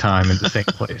relatively short time in the same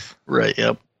place? Right.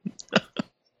 Yep.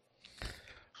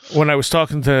 When I was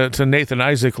talking to Nathan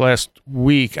Isaac last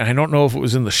week, and I don't know if it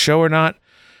was in the show or not,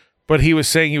 but he was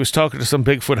saying he was talking to some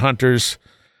Bigfoot hunters,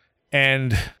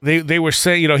 and they were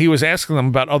saying, he was asking them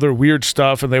about other weird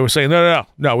stuff, and they were saying,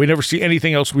 no, we never see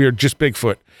anything else weird, just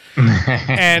Bigfoot.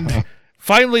 And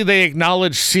finally they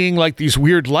acknowledged seeing like these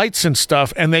weird lights and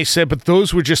stuff, and they said, but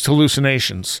those were just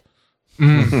hallucinations.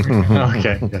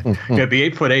 Okay. Yeah, the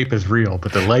 8-foot ape is real,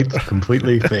 but the light's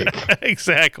completely fake.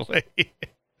 Exactly.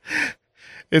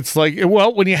 It's like,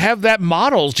 well, when you have that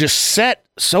model just set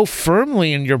so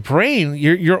firmly in your brain,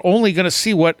 you're only going to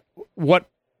see what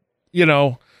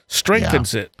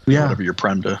strengthens it. Yeah, Whatever you're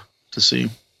primed to see.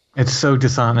 it's so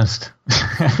dishonest.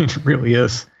 I mean, it really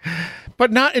is.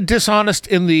 But not dishonest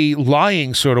in the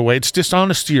lying sort of way. It's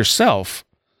dishonest to yourself.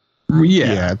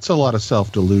 Yeah. It's a lot of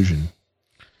self-delusion.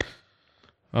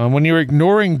 When you're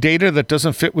ignoring data that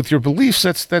doesn't fit with your beliefs,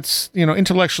 that's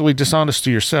intellectually dishonest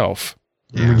to yourself.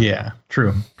 Yeah,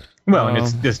 true. Well, and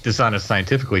it's dishonest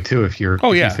scientifically too. If you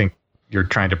think you're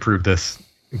trying to prove this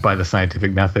by the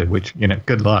scientific method, which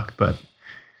good luck. But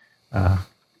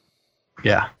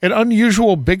yeah, An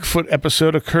unusual Bigfoot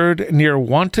episode occurred near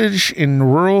Wantage in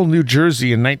rural New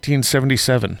Jersey in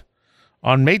 1977.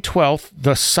 On May 12th,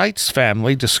 the Seitz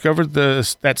family discovered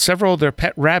that several of their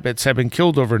pet rabbits had been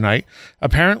killed overnight,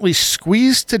 apparently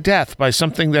squeezed to death by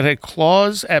something that had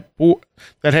clawed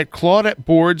at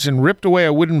boards and ripped away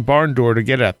a wooden barn door to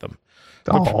get at them.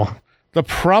 The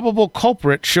probable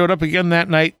culprit showed up again that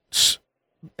night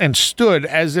and stood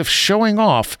as if showing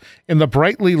off in the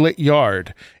brightly lit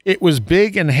yard. It was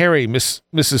big and hairy,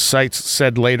 Mrs. Seitz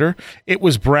said later. It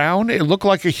was brown. It looked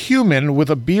like a human with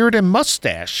a beard and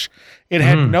mustache. It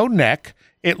had no neck.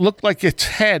 It looked like its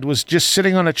head was just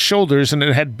sitting on its shoulders, and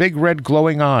it had big red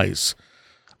glowing eyes.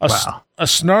 A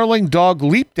snarling dog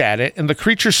leaped at it, and the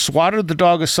creature swatted the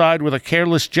dog aside with a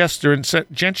careless gesture and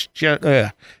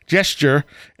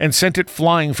sent it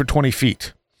flying for 20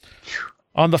 feet.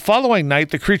 On the following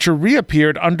night, the creature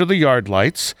reappeared under the yard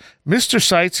lights. Mr.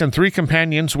 Seitz and 3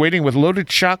 companions waiting with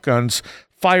loaded shotguns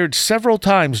fired several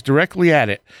times directly at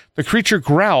it. The creature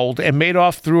growled and made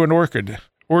off through an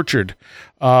orchard.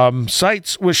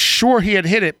 Seitz was sure he had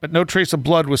hit it, but no trace of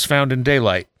blood was found in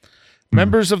daylight.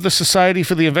 Members of the Society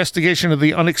for the Investigation of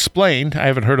the Unexplained, I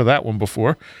haven't heard of that one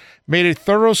before, made a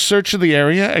thorough search of the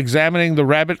area, examining the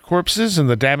rabbit corpses and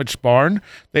the damaged barn.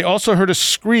 They also heard a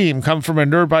scream come from a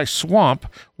nearby swamp,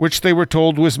 which they were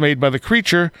told was made by the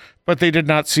creature, but they did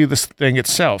not see the thing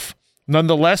itself.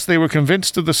 Nonetheless, they were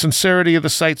convinced of the sincerity of the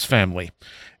Seitz family.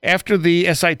 After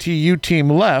the SITU team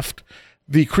left,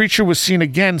 the creature was seen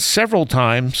again several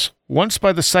times once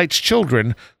by the site's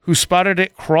children, who spotted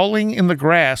it crawling in the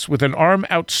grass with an arm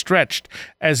outstretched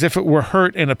as if it were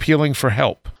hurt and appealing for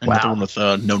help. Another one with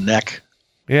no neck.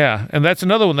 Yeah, and that's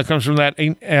another one that comes from that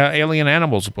Alien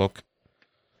Animals book.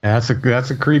 That's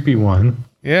a creepy one.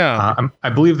 Yeah. I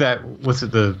believe that what's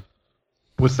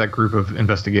that group of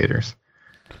investigators?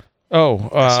 Oh,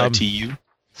 SITU.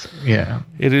 Yeah.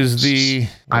 It is the.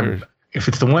 If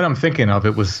it's the one I'm thinking of,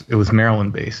 it was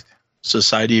Maryland based.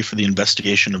 Society for the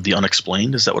Investigation of the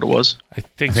Unexplained. Is that what it was? I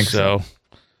think so.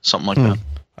 Something like that.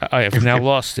 I have now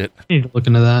lost it. I need to look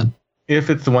into that.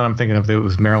 If it's the one I'm thinking of, it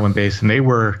was Maryland based, and they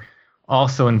were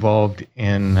also involved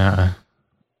in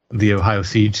the Ohio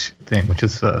Siege thing, which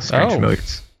is Strange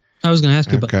Familiars. I was going to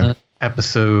ask you about that.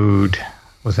 Episode,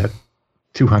 was that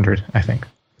 200, I think.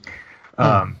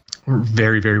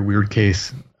 Very, very weird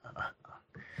case.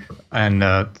 And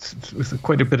it's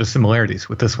quite a bit of similarities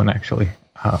with this one, actually.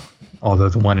 Although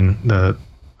the one in the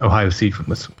Ohio Siege one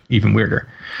was even weirder.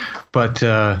 But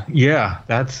yeah,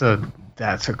 that's a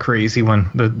crazy one.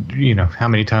 How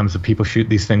many times do people shoot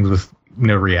these things with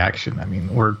no reaction? I mean,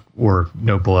 or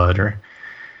no blood or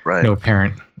no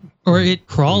apparent. Or it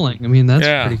crawling. I mean,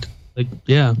 that's pretty.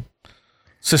 Yeah.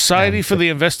 Society for the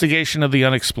Investigation of the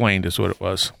Unexplained is what it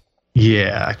was.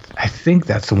 Yeah, I think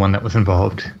that's the one that was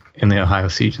involved in the Ohio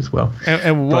Siege as well.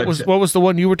 And what was the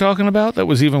one you were talking about that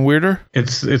was even weirder?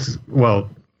 It's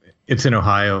in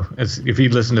Ohio. If you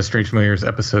listen to Strange Familiars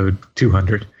episode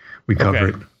 200, we cover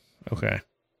it. Okay.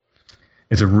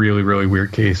 It's a really, really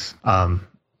weird case.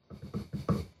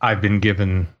 I've been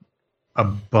given a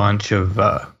bunch of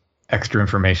extra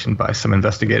information by some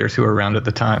investigators who were around at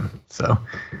the time. So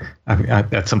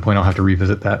at some point I'll have to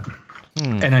revisit that.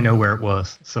 And I know where it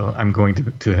was, so I'm going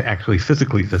to actually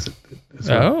physically visit it as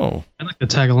well. Oh. I'd like to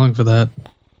tag along for that.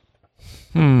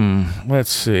 Let's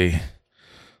see.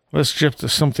 Let's jump to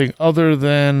something other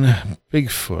than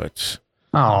Bigfoot.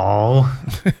 Oh.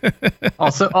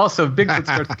 also, Bigfoot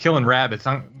starts killing rabbits.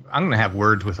 I'm going to have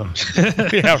words with him.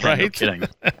 Yeah, right? No kidding.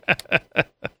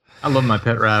 I love my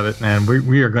pet rabbit, man.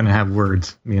 We are going to have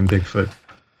words, me and Bigfoot.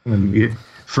 I'm going to be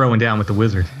throwing down with the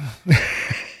wizard.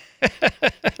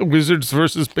 Wizards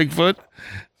versus Bigfoot?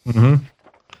 Mm-hmm.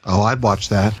 Oh, I'd watch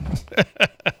that.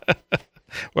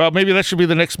 Well, maybe that should be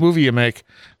the next movie you make.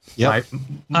 Yeah.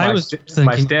 My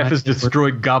staff has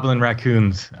destroyed goblin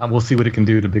raccoons. We'll see what it can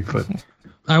do to Bigfoot.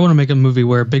 I want to make a movie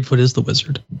where Bigfoot is the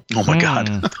wizard. Oh my God.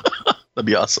 That'd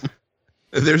be awesome.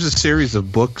 There's a series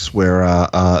of books where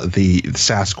the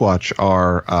Sasquatch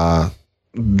are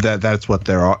that's what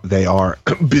they are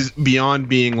beyond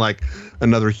being like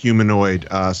another humanoid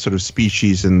sort of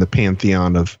species in the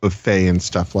pantheon of Fae and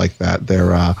stuff like that.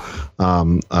 They're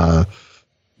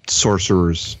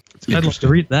sorcerers. I'd love to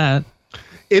read that.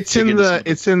 It's in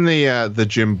the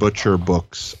Jim Butcher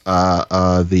books,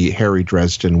 the Harry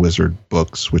Dresden Wizard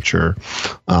books, which are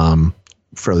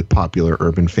fairly popular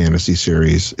urban fantasy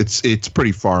series. It's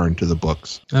pretty far into the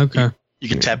books. Okay. You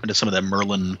can tap into some of that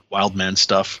Merlin Wildman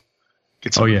stuff.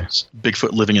 Get some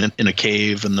Bigfoot living in a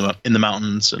cave in the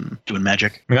mountains and doing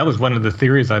magic. I mean, that was one of the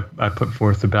theories I put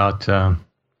forth about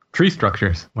tree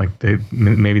structures. Like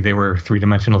maybe they were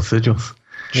 3-dimensional sigils.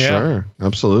 Yeah. Sure,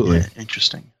 absolutely. Yeah,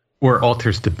 interesting. Or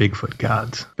altars to Bigfoot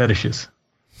gods, fetishes.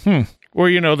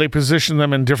 Or, they position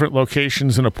them in different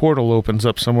locations and a portal opens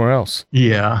up somewhere else.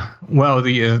 Yeah. Well,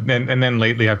 and then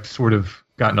lately I've sort of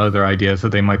gotten other ideas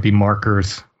that they might be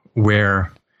markers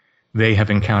where they have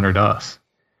encountered us.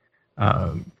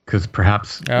 Because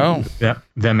perhaps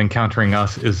them encountering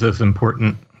us is as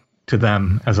important to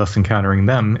them as us encountering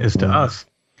them is to us.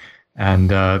 And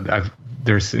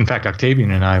there's, in fact,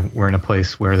 Octavian and I were in a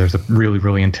place where there's a really,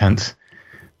 really intense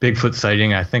Bigfoot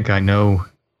sighting. I think I know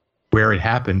where it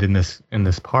happened in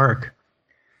this park.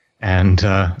 And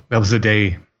that was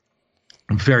a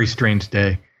very strange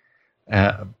day.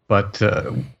 But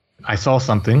I saw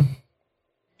something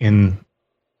in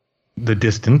the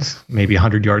distance, maybe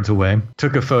 100 yards away,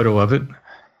 took a photo of it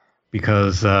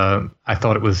because I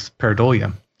thought it was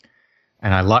pareidolia.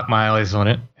 And I locked my eyes on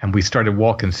it, and we started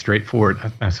walking straight forward.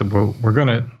 I said, well, we're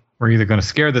either going to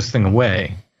scare this thing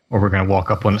away, or we're going to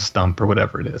walk up on a stump or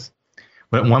whatever it is.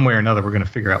 But one way or another, we're going to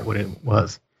figure out what it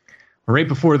was. Right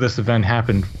before this event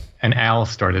happened, an owl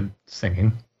started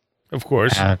singing. Of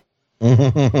course.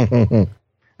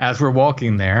 As we're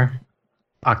walking there,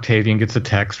 Octavian gets a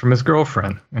text from his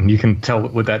girlfriend. And you can tell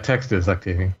what that text is,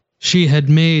 Octavian. She had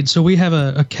made, so we have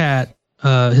a cat.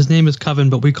 His name is Coven,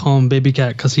 but we call him Baby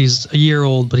Cat because he's a year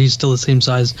old, but he's still the same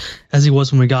size as he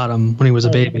was when we got him when he was a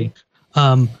baby.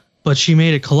 But she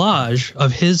made a collage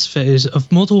of his face,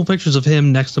 of multiple pictures of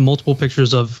him next to multiple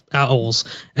pictures of owls.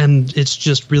 And it's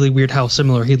just really weird how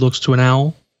similar he looks to an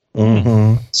owl.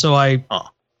 Mm-hmm. So I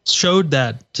showed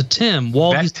that to Tim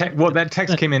while that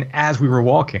text came in as we were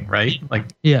walking, right? Like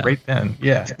right then.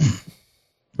 Yeah.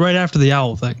 Right after the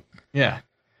owl thing. Yeah.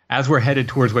 As we're headed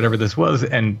towards whatever this was,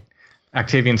 and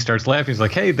Octavian starts laughing. He's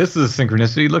like, "Hey, this is a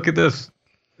synchronicity. Look at this.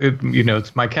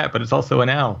 It's my cat, but it's also an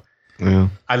owl." Yeah.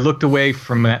 I looked away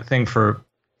from that thing for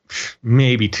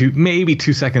maybe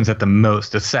 2 seconds at the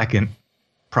most, a second,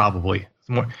 probably,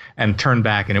 and turned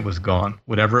back, and it was gone.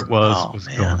 Whatever it was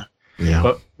gone. Yeah.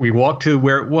 But we walked to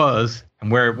where it was,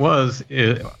 and where it was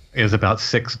is about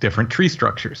 6 different tree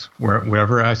structures.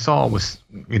 Wherever I saw was,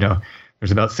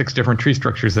 there's about 6 different tree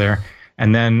structures there.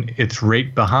 And then it's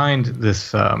right behind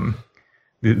this,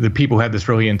 the people who had this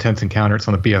really intense encounter. It's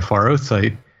on the BFRO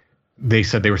site. They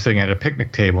said they were sitting at a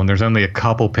picnic table, and there's only a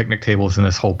couple picnic tables in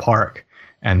this whole park.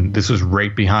 And this was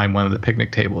right behind one of the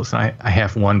picnic tables. And I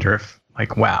half wonder if,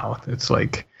 wow, it's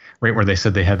like right where they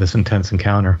said they had this intense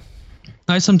encounter.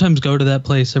 I sometimes go to that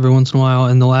place every once in a while.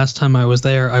 And the last time I was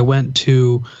there, I went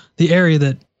to the area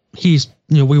that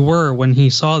we were when he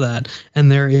saw that,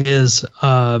 and there is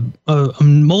a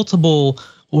multiple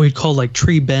what we'd call like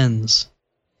tree bends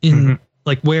in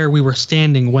like where we were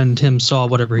standing when Tim saw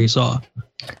whatever he saw.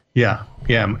 Yeah,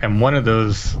 and one of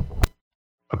those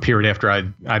appeared after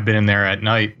I'd been in there at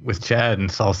night with Chad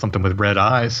and saw something with red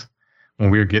eyes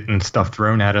when we were getting stuff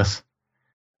thrown at us,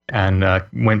 and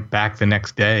went back the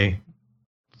next day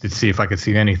to see if I could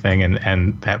see anything,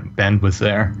 and that bend was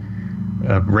there.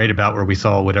 Right about where we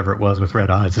saw whatever it was with red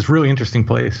eyes. It's a really interesting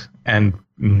place, and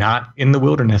not in the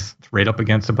wilderness. It's right up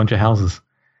against a bunch of houses.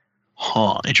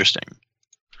 Interesting.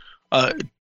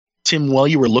 Tim, while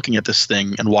you were looking at this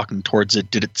thing and walking towards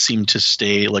it, did it seem to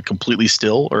stay like completely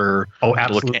still, or? Oh,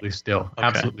 absolutely still. Okay.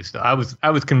 Absolutely still. I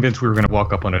was convinced we were going to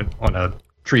walk up on a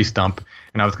tree stump,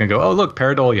 and I was going to go, oh look,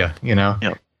 pareidolia,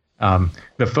 Yep.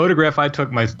 The photograph I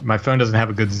took, my phone doesn't have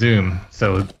a good zoom,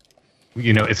 so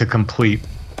it's a complete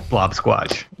blob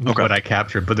squatch, what I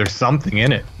captured, but there's something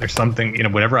in it. There's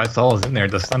something, whatever I saw was in there.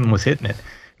 The sun was hitting it.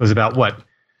 It was about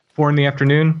 4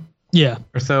 p.m? Yeah.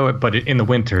 Or so, but in the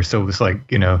winter. So it was like,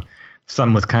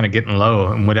 sun was kind of getting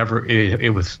low, and whatever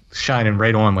it was shining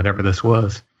right on whatever this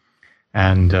was.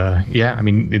 And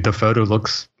the photo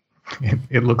looks,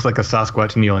 it looks like a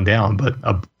Sasquatch kneeling down, but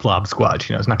a blob squatch,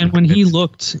 it's not. And when he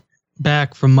looked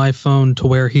back from my phone to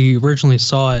where he originally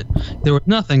saw it, there was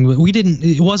nothing.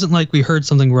 It wasn't like we heard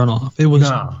something run off. It was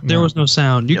there was no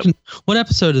sound. What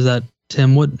episode is that,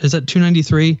 Tim? What is that,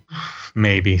 293?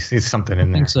 Maybe it's something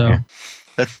in there. I think so. Yeah.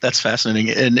 That's fascinating,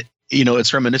 and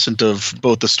it's reminiscent of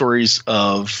both the stories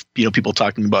of people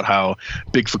talking about how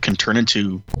Bigfoot can turn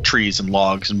into trees and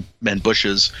logs and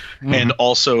bushes, and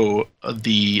also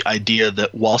the idea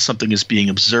that while something is being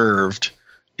observed,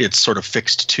 it's sort of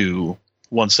fixed to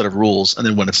one set of rules, and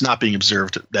then when it's not being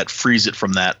observed, that frees it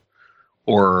from that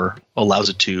or allows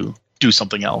it to do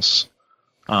something else.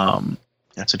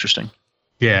 That's interesting.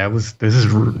 Yeah, this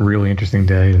is a really interesting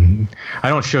day, and I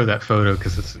don't show that photo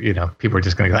because it's people are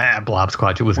just going to go blob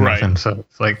squatch. It was nothing, so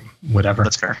it's like whatever.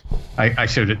 That's fair. I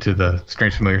showed it to the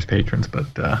Strange Familiars patrons, but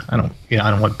I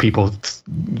don't want people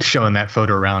showing that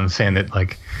photo around and saying that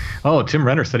like, oh, Tim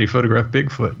Renner said he photographed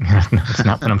Bigfoot. That's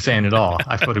not what I'm saying at all.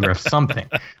 I photographed something.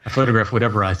 I photographed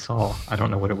whatever I saw. I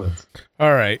don't know what it was.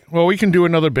 All right. Well, we can do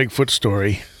another Bigfoot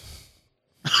story.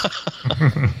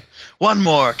 One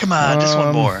more. Come on, just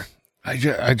one more.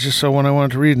 I just saw one I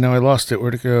wanted to read. Now I lost it.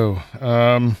 Where'd it go?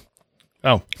 A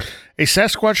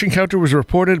Sasquatch encounter was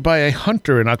reported by a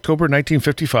hunter in October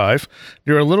 1955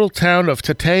 near a little town of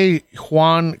Tate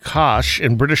Huan Cache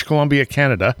in British Columbia,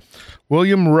 Canada.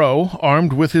 William Rowe,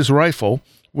 armed with his rifle,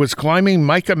 was climbing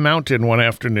Mica Mountain one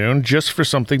afternoon just for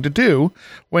something to do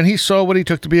when he saw what he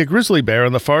took to be a grizzly bear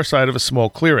on the far side of a small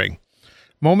clearing.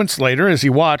 Moments later, as he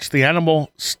watched, the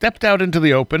animal stepped out into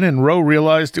the open, and Rowe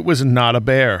realized it was not a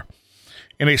bear.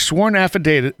 In a sworn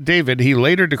affidavit, he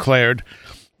later declared,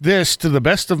 "This, to the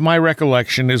best of my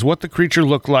recollection, is what the creature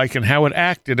looked like and how it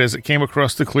acted as it came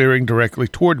across the clearing directly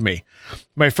toward me.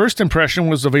 My first impression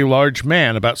was of a large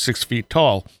man, about 6 feet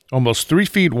tall, almost 3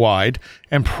 feet wide,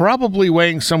 and probably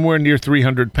weighing somewhere near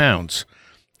 300 pounds.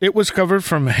 It was covered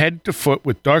from head to foot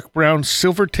with dark brown,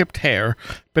 silver-tipped hair,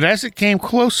 but as it came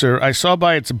closer, I saw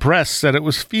by its breasts that it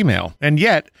was female, and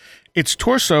yet its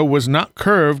torso was not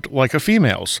curved like a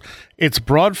female's. Its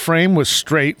broad frame was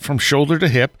straight from shoulder to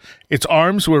hip. Its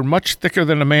arms were much thicker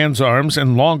than a man's arms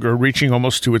and longer, reaching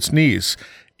almost to its knees.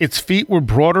 Its feet were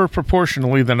broader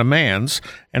proportionally than a man's,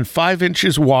 and 5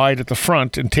 inches wide at the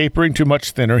front and tapering to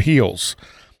much thinner heels.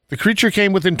 The creature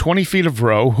came within 20 feet of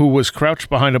Roe, who was crouched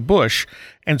behind a bush,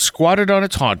 and squatted on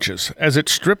its haunches. As it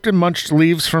stripped and munched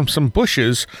leaves from some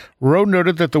bushes, Roe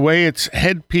noted that the way its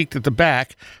head peaked at the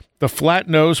back, the flat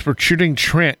nose, protruding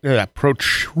chin,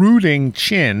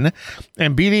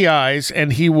 and beady eyes,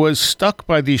 and he was stuck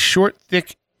by the short,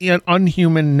 thick,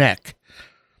 unhuman neck.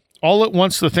 All at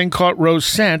once the thing caught Roe's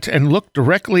scent and looked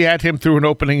directly at him through an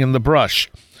opening in the brush.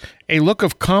 A look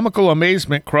of comical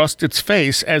amazement crossed its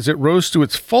face as it rose to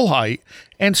its full height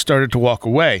and started to walk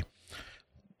away.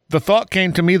 The thought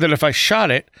came to me that if I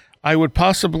shot it, I would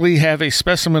possibly have a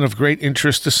specimen of great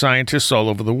interest to scientists all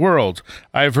over the world.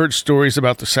 I have heard stories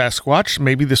about the Sasquatch.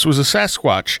 Maybe this was a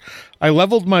Sasquatch. I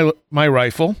leveled my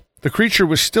rifle. The creature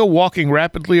was still walking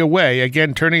rapidly away,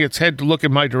 again turning its head to look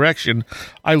in my direction.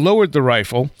 I lowered the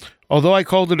rifle. Although I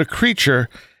called it a creature,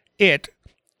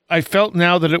 I felt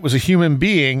now that it was a human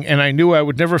being, and I knew I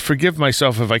would never forgive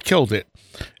myself if I killed it.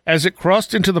 As it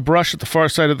crossed into the brush at the far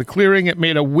side of the clearing, it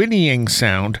made a whinnying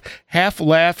sound, half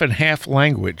laugh and half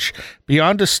language.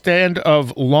 Beyond a stand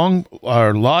of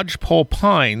lodgepole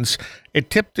pines, it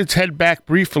tipped its head back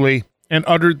briefly and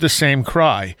uttered the same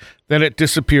cry. Then it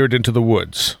disappeared into the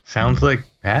woods. Sounds like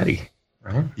Patty,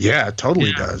 right? Yeah, it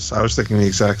totally does. I was thinking the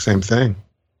exact same thing.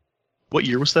 What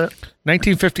year was that?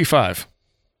 1955.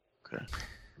 Okay.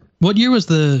 What year was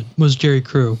Jerry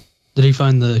Crew? Did he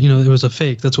find it was a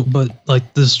fake? But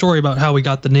like the story about how we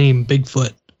got the name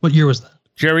Bigfoot. What year was that?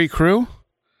 Jerry Crew?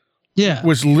 Yeah.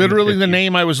 Was literally the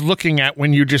name I was looking at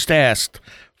when you just asked.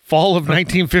 Fall of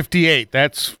 1958.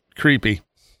 That's creepy.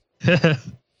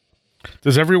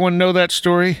 Does everyone know that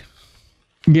story?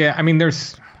 Yeah, I mean,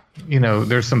 there's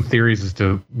some theories as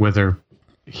to whether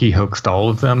he hoaxed all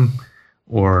of them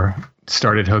or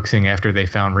started hoaxing after they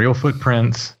found real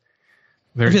footprints.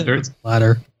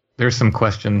 There's some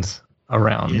questions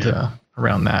around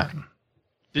that.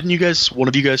 Didn't one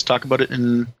of you guys talk about it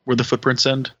in Where the Footprints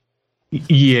End?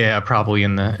 Yeah, probably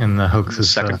in the hoaxes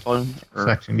second volume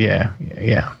section. Yeah.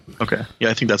 Okay. Yeah,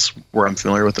 I think that's where I'm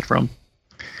familiar with it from.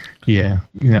 Yeah,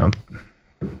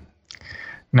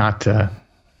 not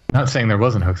saying there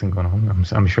wasn't hoaxing going on.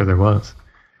 I'm sure there was,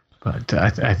 but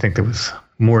I think there was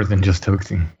more than just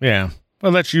hoaxing. Yeah.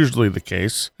 Well, that's usually the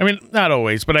case. I mean, not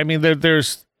always, but I mean,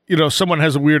 there's someone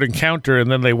has a weird encounter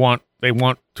and then they want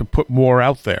to put more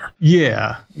out there.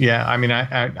 Yeah. I mean,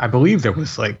 I believe there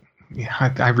was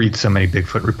I read so many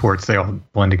Bigfoot reports, they all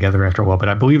blend together after a while, but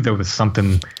I believe there was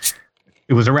something.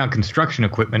 It was around construction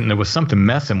equipment, and there was something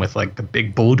messing with like the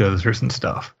big bulldozers and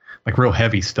stuff, like real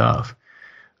heavy stuff.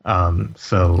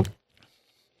 So,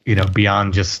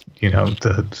 beyond just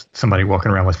somebody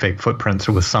walking around with fake footprints,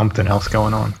 there was something else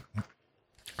going on.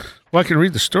 Well, I can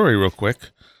read the story real quick.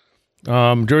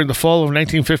 During the fall of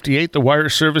 1958, the wire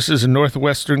services in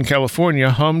northwestern California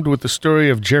hummed with the story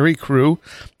of Jerry Crew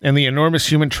and the enormous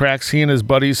human tracks he and his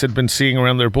buddies had been seeing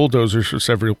around their bulldozers for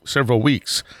several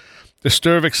weeks. The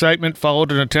stir of excitement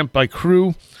followed an attempt by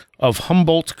Crew of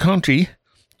Humboldt County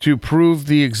to prove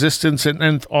the existence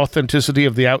and authenticity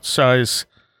of the outsize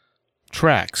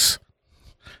tracks.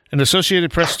 An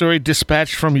Associated Press story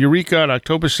dispatched from Eureka on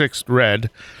October 6th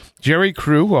read, Jerry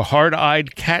Crew, a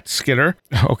hard-eyed cat skinner,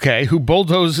 who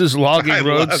bulldozes logging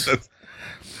roads.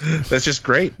 That's just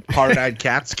great. Hard-eyed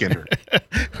cat skinner.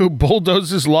 Who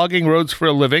bulldozes logging roads for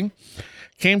a living,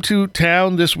 came to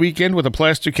town this weekend with a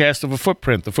plaster cast of a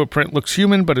footprint. The footprint looks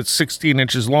human, but it's 16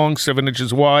 inches long, 7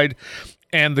 inches wide,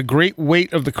 and the great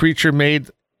weight of the creature made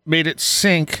it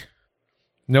sink.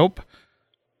 Nope.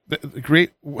 The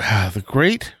great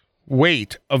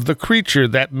weight of the creature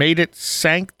that made it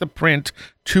sank the print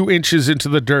 2 inches into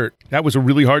the dirt. That was a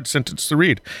really hard sentence to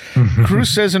read. Crew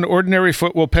says an ordinary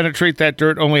foot will penetrate that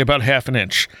dirt only about half an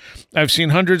inch. I've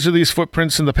seen hundreds of these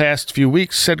footprints in the past few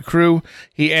weeks, said Crew.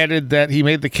 He added that he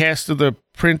made the cast of the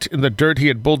print in the dirt he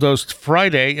had bulldozed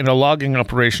Friday in a logging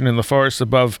operation in the forest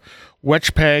above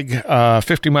Wetchpeg,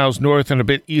 50 miles north and a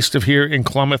bit east of here in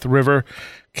Klamath River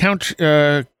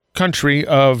country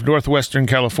of northwestern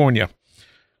California.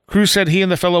 Crew said he and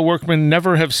the fellow workmen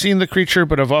never have seen the creature,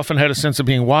 but have often had a sense of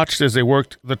being watched as they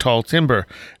worked the tall timber.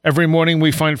 Every morning we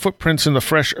find footprints in the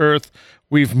fresh earth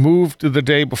we've moved the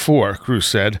day before, Crew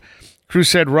said. Crew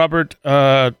said Robert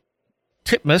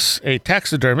Titmus, a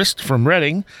taxidermist from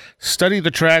Reading, studied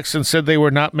the tracks and said they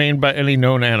were not made by any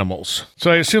known animals.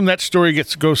 So I assume that story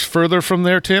goes further from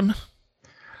there, Tim?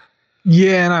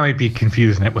 Yeah, and I might be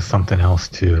confusing it with something else,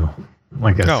 too.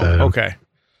 Like I said. Okay.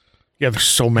 Yeah, there's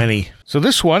so many. So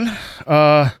this one,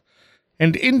 an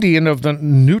Indian of the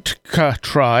Nootka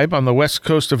tribe on the west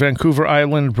coast of Vancouver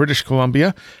Island, British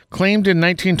Columbia, claimed in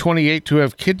 1928 to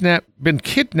have been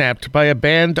kidnapped by a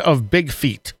band of Big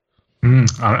Feet.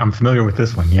 I'm familiar with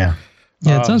this one. Yeah.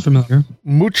 Yeah, it sounds familiar.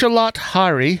 Muchalat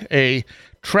Hari, a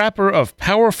trapper of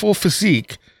powerful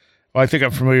physique, I think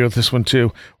I'm familiar with this one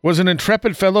too, was an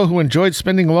intrepid fellow who enjoyed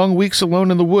spending long weeks alone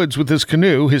in the woods with his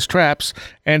canoe, his traps,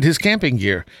 and his camping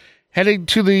gear. Heading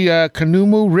to the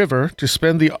Kanumu River to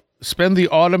spend the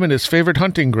autumn in his favorite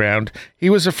hunting ground, he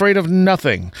was afraid of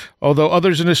nothing, although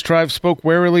others in his tribe spoke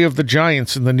warily of the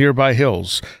giants in the nearby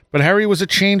hills. But Harry was a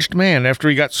changed man after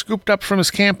he got scooped up from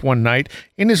his camp one night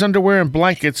in his underwear and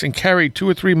blankets and carried 2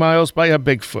 or 3 miles by a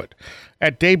Bigfoot.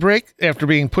 At daybreak, after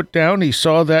being put down, he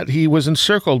saw that he was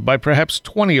encircled by perhaps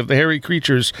 20 of the hairy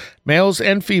creatures, males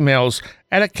and females,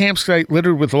 at a campsite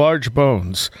littered with large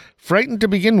bones. Frightened to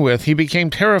begin with, he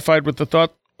became terrified with the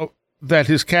thought that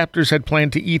his captors had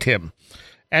planned to eat him.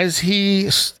 As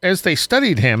they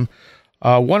studied him,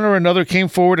 one or another came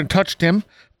forward and touched him,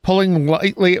 pulling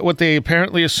lightly at what they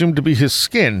apparently assumed to be his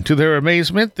skin. To their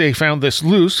amazement, they found this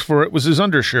loose, for it was his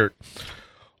undershirt.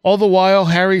 All the while,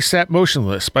 Harry sat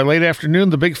motionless. By late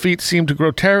afternoon, the big feet seemed to grow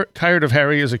tired of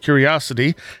Harry as a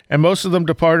curiosity, and most of them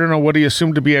departed on what he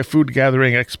assumed to be a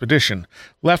food-gathering expedition.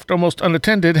 Left almost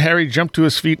unattended, Harry jumped to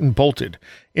his feet and bolted.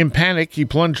 In panic, he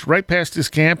plunged right past his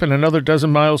camp and another dozen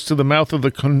miles to the mouth of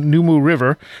the Kanumu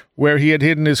River, where he had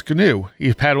hidden his canoe.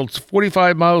 He paddled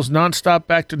 45 miles nonstop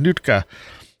back to Nootka.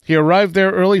 He arrived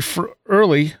there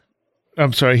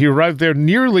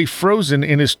nearly frozen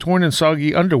in his torn and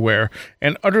soggy underwear,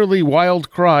 and utterly wild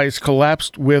cries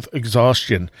collapsed with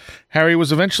exhaustion. Harry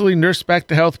was eventually nursed back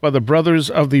to health by the brothers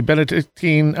of the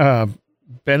Benedictine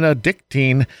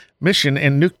mission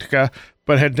in Nootka,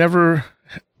 but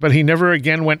he never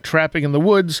again went trapping in the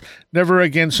woods, never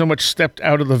again so much stepped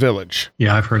out of the village.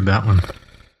 Yeah, I've heard that one.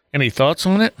 Any thoughts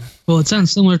on it? Well, it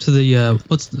sounds similar to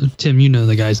the Tim, you know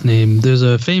the guy's name. There's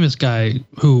a famous guy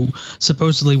who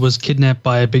supposedly was kidnapped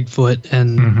by a Bigfoot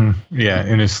and yeah,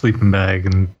 in his sleeping bag,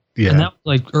 and that was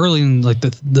like early in like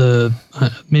the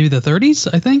maybe the 30s,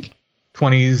 I think.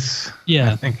 20s.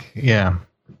 Yeah, I think. Yeah,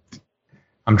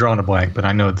 I'm drawing a blank, but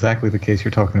I know exactly the case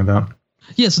you're talking about.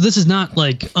 Yeah, so this is not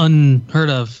like unheard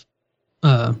of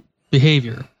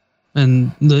behavior.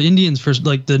 And the Indians,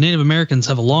 the Native Americans,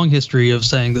 have a long history of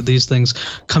saying that these things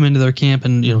come into their camp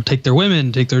and, take their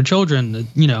women, take their children,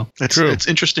 That's true. It's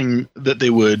interesting that they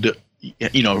would,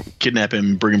 kidnap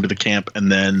him, bring him to the camp,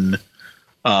 and then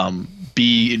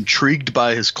be intrigued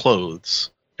by his clothes,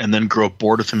 and then grow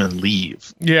bored with him and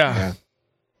leave. Yeah.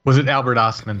 Was it Albert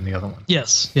Ostman, the other one?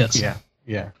 Yes. Yeah.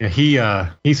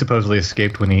 He supposedly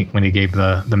escaped when he gave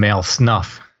the male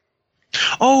snuff.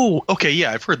 Oh, okay.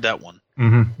 Yeah, I've heard that one.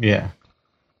 Yeah.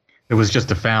 It was just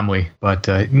a family. But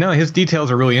no, his details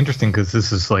are really interesting because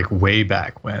this is like way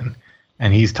back when.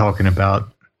 And he's talking about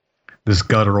this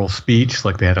guttural speech,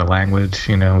 like they had a language,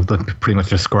 pretty much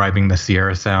describing the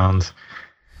Sierra sounds.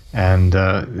 And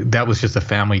that was just a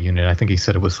family unit. I think he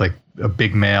said it was like a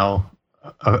big male,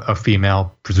 a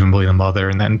female, presumably the mother,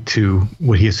 and then 2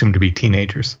 what he assumed to be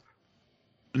teenagers.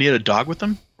 And he had a dog with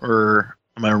him? Or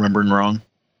am I remembering wrong?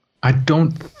 I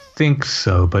don't think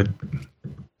so, but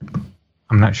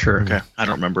I'm not sure. Okay, I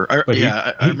don't remember. I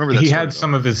remember that. He had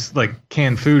some of his like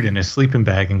canned food in his sleeping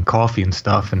bag and coffee and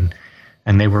stuff, and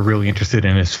they were really interested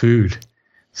in his food.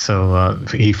 So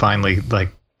he finally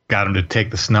got him to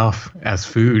take the snuff as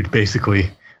food,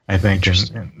 basically. I think,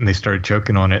 and they started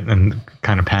choking on it and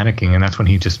kind of panicking, and that's when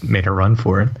he just made a run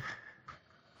for it.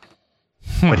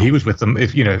 But he was with them.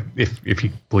 If you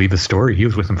believe the story, he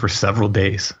was with them for several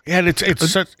days. Yeah, and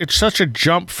it's such a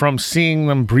jump from seeing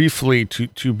them briefly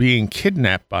to being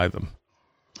kidnapped by them.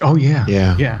 Oh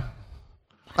yeah.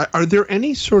 Are there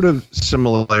any sort of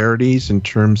similarities in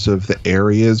terms of the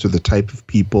areas or the type of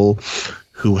people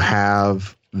who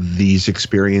have these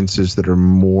experiences that are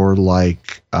more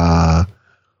like that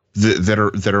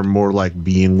are more like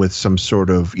being with some sort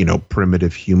of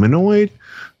primitive humanoid?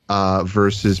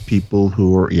 Versus people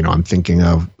who are, I'm thinking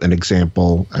of an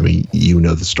example. I mean,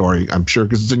 the story, I'm sure,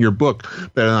 because it's in your book.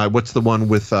 But what's the one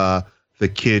with the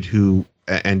kid who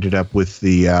ended up with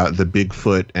the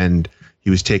Bigfoot, and he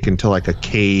was taken to like a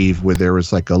cave where there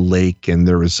was like a lake and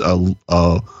there was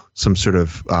some sort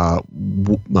of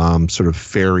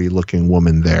fairy-looking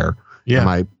woman there. Yeah. Am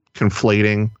I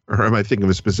conflating, or am I thinking of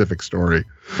a specific story?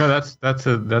 No, that's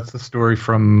a story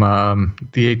from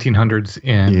the 1800s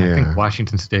in I think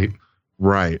Washington State.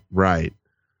 Right.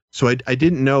 So I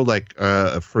didn't know,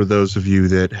 for those of you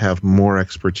that have more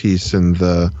expertise in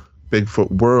the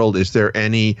Bigfoot world, is there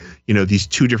any, these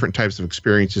 2 different types of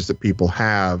experiences that people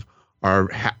have?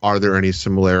 Are there any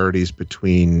similarities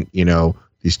between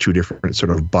these two different sort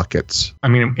of buckets. I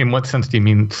mean, in what sense do you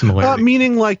mean similarity?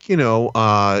 Meaning like,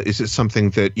 is it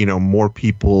something that, more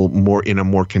people in a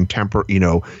more contemporary,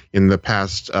 in the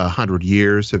past 100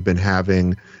 years have been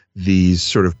having these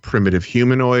sort of primitive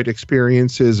humanoid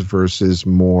experiences versus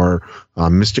more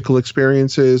mystical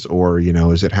experiences, or,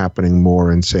 is it happening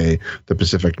more in, say, the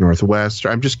Pacific Northwest?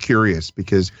 I'm just curious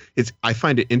because I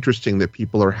find it interesting that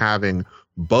people are having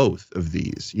both of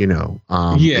these,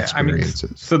 experiences. I mean,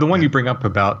 so the one you bring up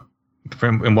about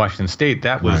in Washington State,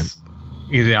 that was,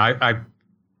 I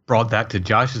brought that to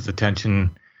Josh's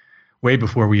attention way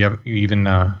before we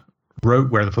even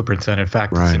wrote Where the Footprints End. In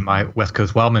fact, it's in my West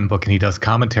Coast Wildman book, and he does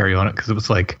commentary on it because it was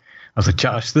like, I was like,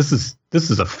 Josh, this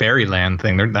is a fairyland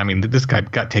thing. This guy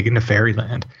got taken to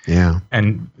fairyland. Yeah.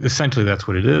 And essentially that's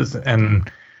what it is. And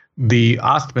the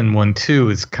Ostman one too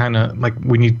is kind of like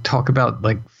when you talk about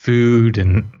like food,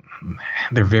 and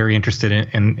they're very interested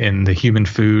in the human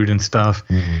food and stuff,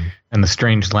 and the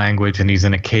strange language, and he's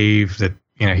in a cave that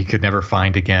he could never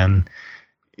find again.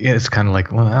 It's kind of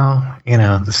like, well,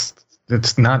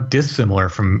 it's not dissimilar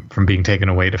from being taken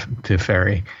away to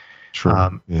fairy.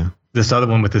 Sure. This other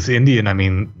one with this Indian, I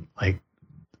mean, like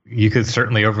you could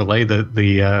certainly overlay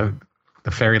the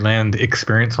fairyland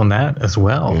experience on that as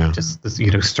well. Yeah.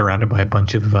 Just surrounded by a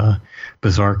bunch of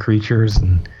bizarre creatures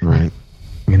and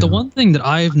The one thing that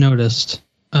I've noticed,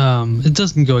 it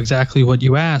doesn't go exactly what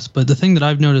you asked, but the thing that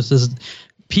I've noticed is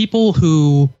people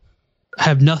who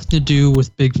have nothing to do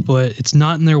with Bigfoot, it's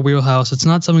not in their wheelhouse, it's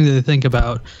not something that they think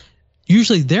about.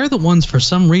 Usually they're the ones, for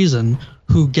some reason,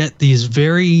 who get these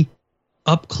very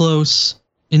up close,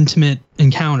 intimate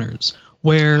encounters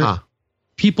where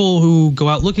people who go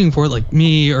out looking for it, like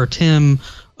me or Tim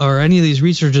or any of these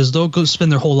researchers, they'll go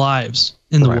spend their whole lives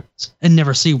in the woods and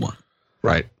never see one.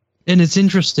 Right. And it's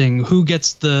interesting who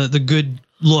gets the good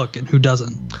look and who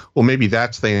doesn't. Well, maybe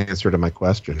that's the answer to my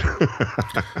question.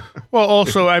 Well,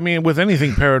 also, I mean, with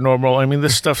anything paranormal, I mean,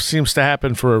 this stuff seems to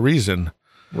happen for a reason.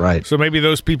 Right. So maybe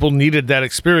those people needed that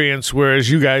experience, whereas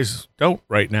you guys don't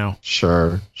right now.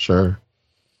 Sure.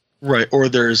 Right. Or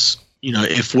there's,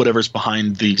 if whatever's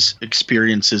behind these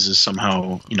experiences is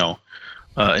somehow,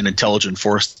 an intelligent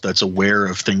force that's aware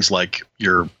of things like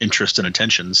your interest and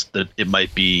intentions, that it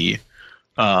might be,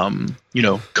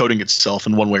 coding itself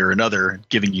in one way or another,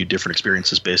 giving you different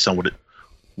experiences based on what it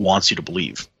wants you to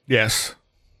believe. Yes,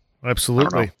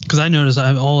 absolutely. Because I noticed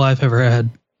all I've ever had,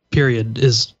 period,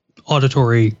 is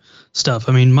auditory stuff.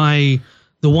 I mean,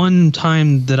 the one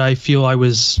time that I feel I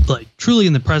was like truly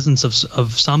in the presence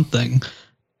of something,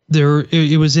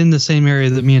 it was in the same area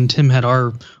that me and Tim had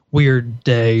our weird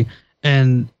day,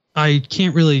 and I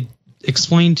can't really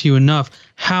explain to you enough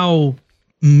how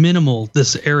minimal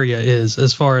this area is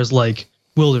as far as like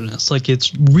wilderness. Like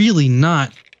it's really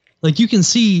not, like you can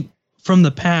see from the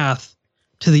path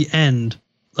to the end,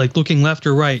 like looking left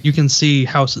or right, you can see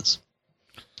houses.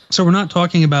 So we're not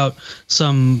talking about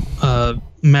some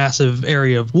massive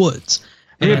area of woods.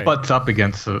 It butts up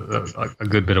against a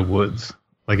good bit of woods.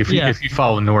 Like if you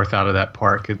follow north out of that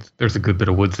park, there's a good bit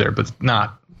of woods there, but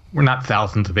we're not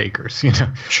thousands of acres,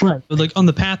 Right. But like on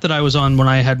the path that I was on when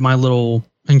I had my little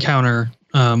encounter,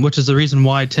 which is the reason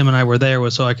why Tim and I were there,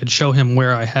 was so I could show him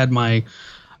where I had my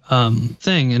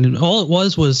thing. And all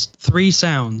it was 3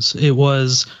 sounds. It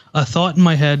was a thought in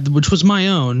my head, which was my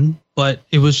own, but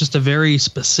it was just a very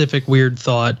specific weird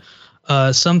thought.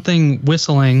 Something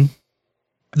whistling,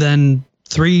 then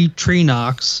 3 tree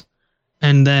knocks,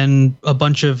 and then a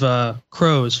bunch of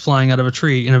crows flying out of a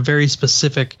tree in a very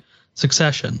specific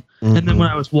succession. Mm-hmm. And then when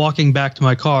I was walking back to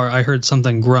my car, I heard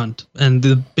something grunt. And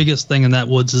the biggest thing in that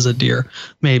woods is a deer,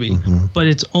 maybe. Mm-hmm. But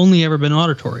it's only ever been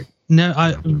auditory.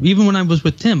 Now, even when I was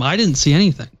with Tim, I didn't see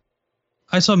anything.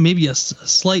 I saw maybe a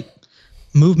slight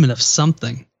movement of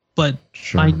something, but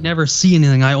I never see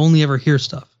anything. I only ever hear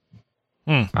stuff.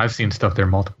 I've seen stuff there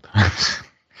multiple times.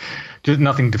 Just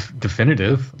nothing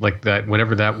definitive, like that,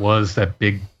 whatever that was, that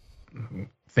big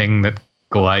thing that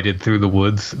glided through the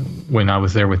woods when I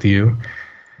was there with you.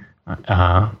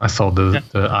 I saw the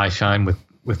eye shine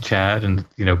with Chad, and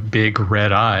big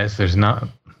red eyes. There's not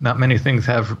many things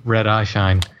have red eye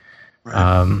shine.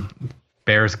 Right.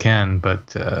 Bears can, but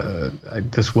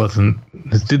this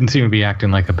didn't seem to be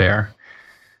acting like a bear.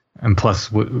 And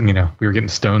plus, we were getting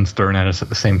stones thrown at us at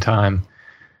the same time.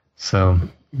 So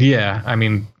yeah, I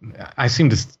mean, I seem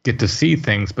to get to see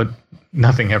things, but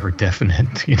nothing ever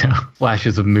definite.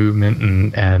 Flashes of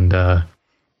movement and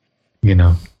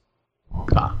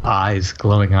eyes,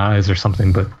 glowing eyes or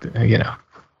something. But Yeah,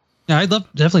 I'd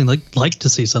definitely like to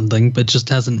see something, but it just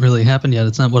hasn't really happened yet.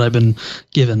 It's not what I've been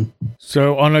given.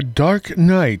 So on a dark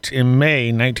night in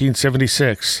May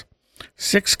 1976,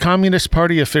 6 Communist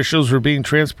Party officials were being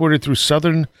transported through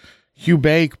southern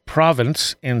Hubei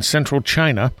province in central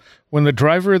China when the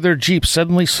driver of their Jeep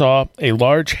suddenly saw a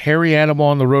large, hairy animal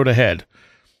on the road ahead.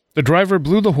 The driver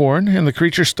blew the horn, and the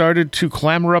creature started to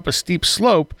clamber up a steep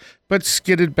slope, but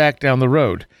skidded back down the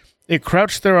road. It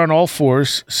crouched there on all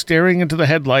fours, staring into the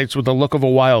headlights with the look of a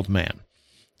wild man.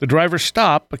 The driver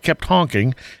stopped, but kept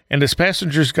honking, and his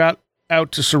passengers got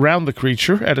out to surround the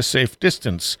creature at a safe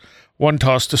distance. One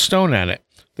tossed a stone at it.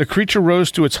 The creature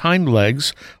rose to its hind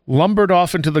legs, lumbered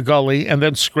off into the gully, and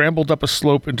then scrambled up a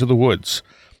slope into the woods.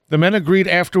 The men agreed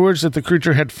afterwards that the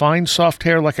creature had fine, soft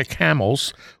hair like a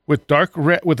camel's, with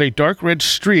a dark red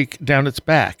streak down its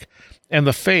back, and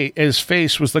his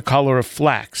face was the color of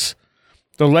flax.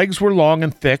 The legs were long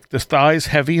and thick, the thighs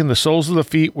heavy, and the soles of the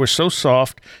feet were so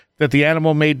soft that the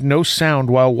animal made no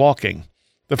sound while walking.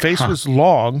 The face was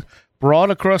long,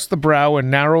 broad across the brow, and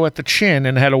narrow at the chin,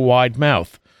 and had a wide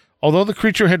mouth. Although the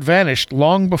creature had vanished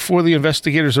long before the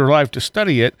investigators arrived to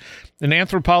study it, an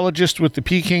anthropologist with the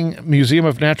Peking Museum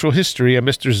of Natural History, a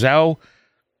Mr. Zhao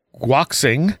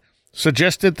Guoxing,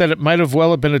 suggested that it might have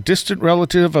been a distant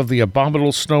relative of the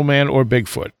abominable snowman or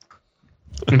Bigfoot.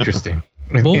 Interesting.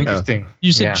 Well, Interesting.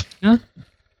 You said China?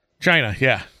 China,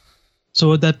 yeah. So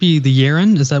would that be the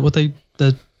Yeren? Is that what or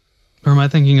am I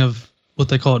thinking of what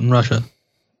they call it in Russia?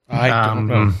 I don't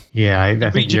know. Yeah, I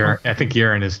think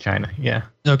Yeren is China. Yeah.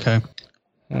 Okay.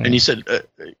 And you said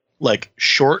like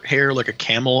short hair like a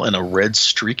camel and a red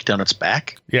streak down its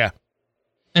back? Yeah.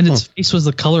 And its face was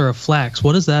the color of flax.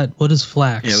 What is that? What is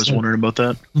flax? Yeah, I was wondering about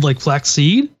that. Like flax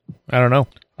seed? I don't know.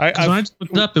 When I just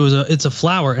looked it up, it's a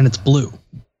flower and it's blue.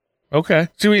 Okay.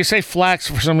 See, when you say flax,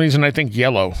 for some reason, I think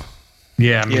yellow.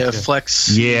 Yeah. Yeah,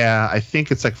 flex. Yeah, I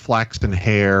think it's like flax and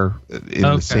hair in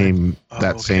the same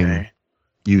same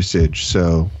usage.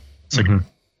 So it's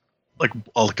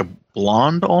like a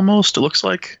blonde almost. It looks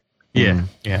like. Yeah.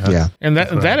 And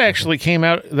that actually came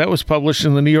out. That was published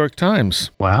in the New York Times.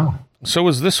 Wow. So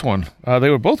was this one. They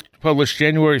were both published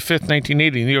January 5th,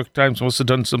 1980. New York Times must have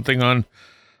done something on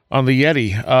the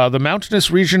Yeti. The mountainous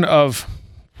region of,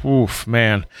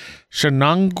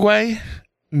 Shenanggui,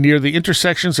 near the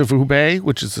intersections of Hubei,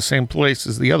 which is the same place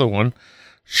as the other one,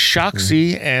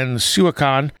 Shaanxi and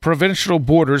Sichuan provincial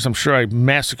borders, I'm sure I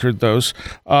massacred those,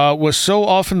 was so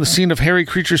often the scene of hairy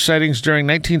creature sightings during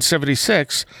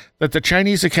 1976 that the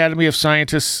Chinese Academy of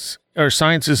Sciences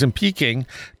in Peking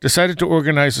decided to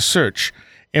organize a search.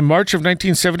 In March of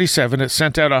 1977, it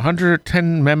sent out a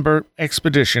 110-member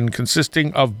expedition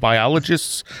consisting of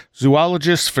biologists,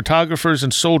 zoologists, photographers,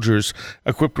 and soldiers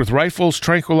equipped with rifles,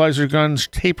 tranquilizer guns,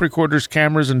 tape recorders,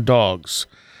 cameras, and dogs.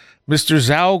 Mr.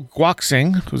 Zhao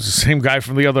Guoxing, who's the same guy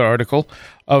from the other article,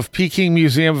 of Peking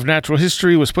Museum of Natural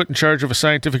History, was put in charge of a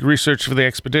scientific research for the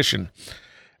expedition.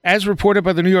 As reported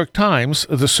by the New York Times,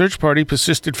 the search party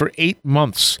persisted for 8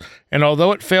 months, and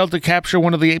although it failed to capture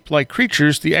one of the ape-like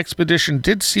creatures, the expedition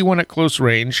did see one at close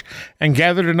range and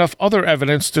gathered enough other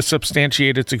evidence to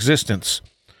substantiate its existence.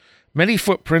 Many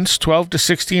footprints, 12 to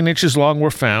 16 inches long, were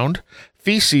found.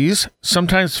 Feces,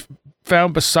 sometimes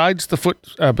found beside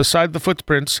the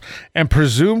footprints and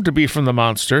presumed to be from the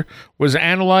monster, was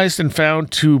analyzed and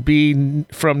found to be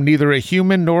from neither a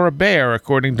human nor a bear,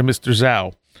 according to Mr.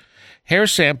 Zhao. Hair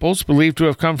samples, believed to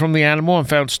have come from the animal and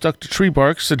found stuck to tree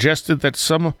bark, suggested that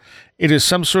it is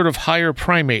some sort of higher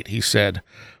primate, he said.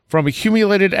 From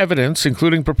accumulated evidence,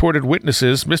 including purported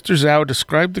witnesses, Mr. Zhao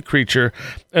described the creature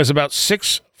as about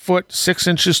 6 foot 6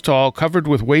 inches tall, covered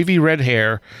with wavy red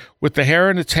hair, with the hair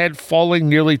on its head falling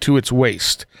nearly to its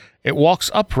waist. It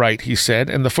walks upright, he said,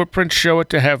 and the footprints show it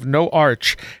to have no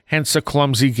arch, hence a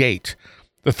clumsy gait.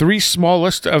 The 3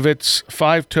 smallest of its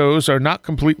 5 toes are not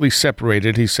completely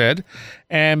separated, he said,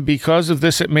 and because of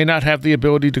this it may not have the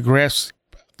ability to grasp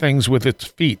things with its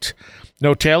feet.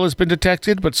 No tail has been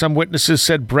detected, but some witnesses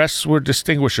said breasts were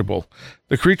distinguishable.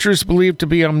 The creature is believed to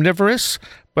be omnivorous,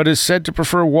 but is said to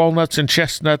prefer walnuts and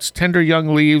chestnuts, tender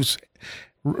young leaves,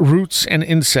 roots, and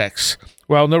insects.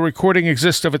 While no recording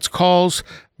exists of its calls,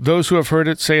 those who have heard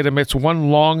it say it emits one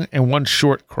long and one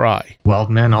short cry. Wild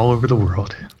men all over the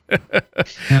world.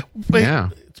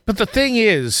 But the thing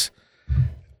is,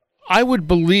 I would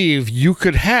believe you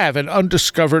could have an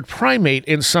undiscovered primate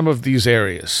in some of these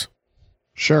areas.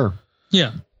 Sure.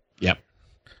 Yeah. Yep.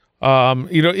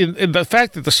 In the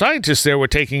fact that the scientists there were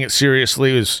taking it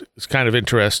seriously is kind of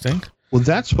interesting. Well,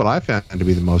 that's what I found to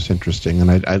be the most interesting,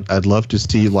 and I'd love to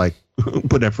see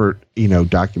whatever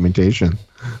documentation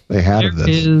they had of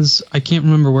this. I can't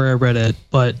remember where I read it,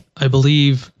 but I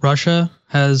believe Russia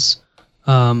has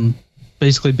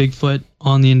basically Bigfoot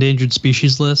on the endangered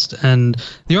species list, and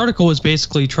the article was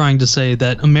basically trying to say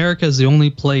that America is the only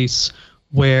place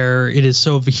where it is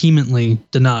so vehemently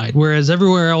denied. Whereas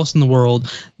everywhere else in the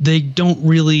world, they don't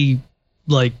really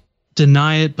like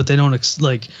deny it, but they don't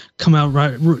come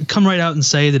right out and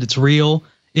say that it's real.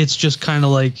 It's just kind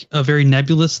of like a very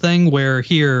nebulous thing, where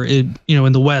here, in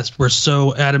the West, we're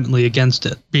so adamantly against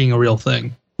it being a real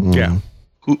thing. Yeah.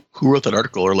 Who wrote that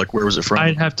article, or like where was it from?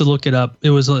 I'd have to look it up. It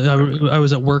was I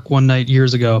was at work one night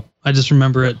years ago. I just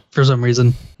remember it for some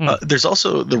reason. There's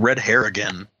also the red hair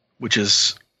again, which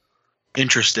is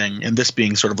interesting, and this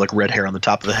being sort of like red hair on the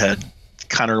top of the head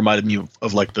kind of reminded me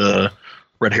of like the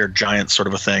red-haired giant sort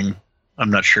of a thing.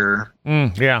 I'm not sure.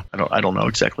 Yeah. I don't know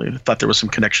exactly. I thought there was some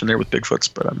connection there with Bigfoots,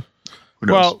 but who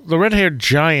knows? Well, the red-haired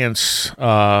giants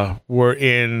were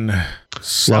in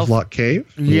Lovelock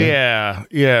Cave?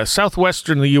 Yeah.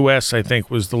 Southwestern the U.S., I think,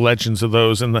 was the legends of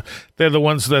those, and they're the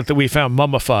ones that we found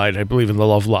mummified, I believe, in the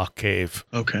Lovelock Cave.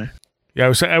 Okay.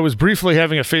 Yeah, I was briefly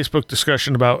having a Facebook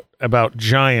discussion about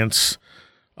giants,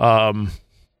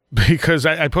 because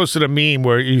I posted a meme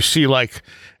where you see like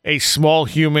a small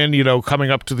human, coming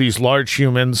up to these large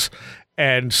humans,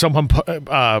 and someone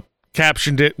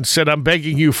captioned it and said, "I'm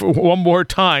begging you for one more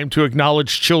time to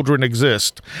acknowledge children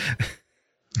exist."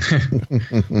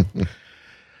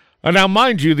 Now,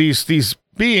 mind you, these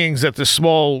beings that the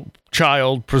small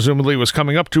child presumably was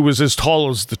coming up to was as tall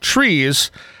as the trees,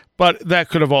 but that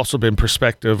could have also been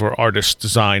perspective or artist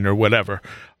design or whatever.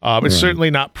 It's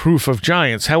certainly not proof of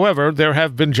giants. However, there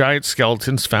have been giant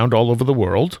skeletons found all over the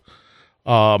world.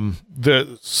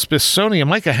 The Smithsonian,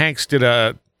 Micah Hanks did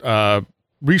a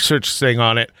research thing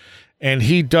on it, and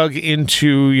he dug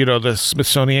into, the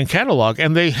Smithsonian catalog,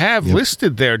 and they have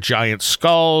listed their giant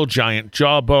skull, giant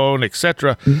jawbone,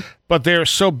 etc., but they're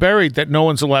so buried that no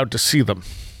one's allowed to see them.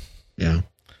 Yeah.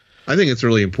 I think it's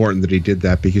really important that he did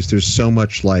that, because there's so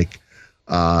much like,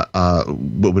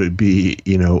 what would it be,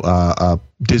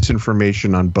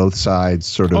 disinformation on both sides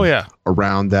sort of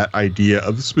around that idea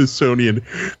of the Smithsonian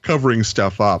covering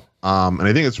stuff up. And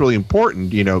I think it's really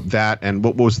important, that, and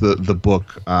what was the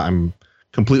book? I'm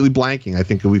completely blanking. I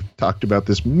think we've talked about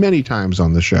this many times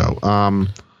on the show.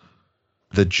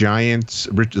 The Giants,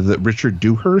 Richard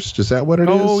Dewhurst, is that what it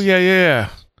is? Oh, yeah.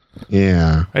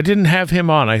 Yeah. I didn't have him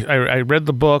on. I read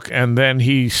the book, and then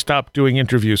he stopped doing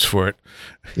interviews for it.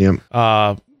 Yeah.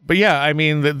 But yeah, I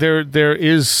mean, there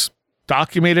is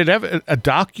documented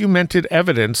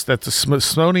evidence that the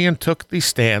Smithsonian took the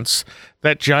stance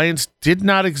that giants did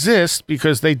not exist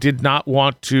because they did not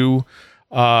want to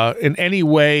in any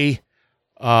way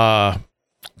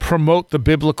promote the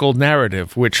biblical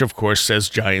narrative, which of course says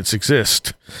giants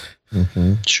exist.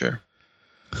 Mm-hmm. Sure.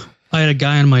 I had a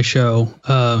guy on my show.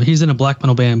 He's in a black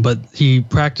metal band, but he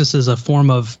practices a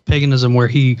form of paganism where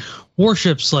he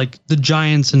worships like the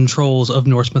giants and trolls of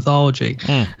Norse mythology.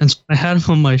 And so I had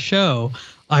him on my show.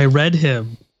 I read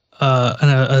him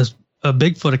a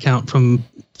Bigfoot account from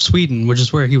Sweden, which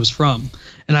is where he was from.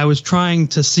 And I was trying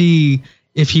to see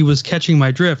if he was catching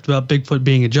my drift about Bigfoot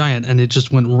being a giant, and it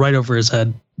just went right over his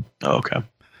head. Oh, okay.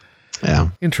 Yeah.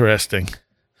 Interesting.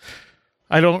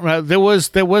 I don't know. There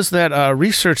was that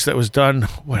research that was done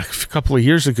a couple of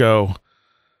years ago.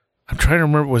 I'm trying to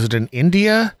remember. Was it in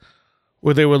India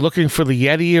where they were looking for the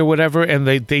Yeti or whatever, and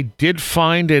they did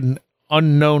find an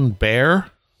unknown bear?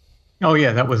 Oh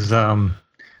yeah, that was the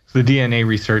DNA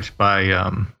research by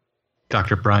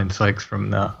Dr. Brian Sykes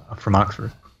from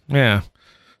Oxford. Yeah.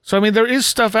 So, I mean, there is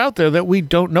stuff out there that we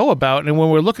don't know about. And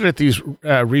when we're looking at these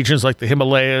regions like the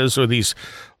Himalayas or these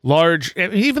large,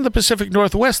 and even the Pacific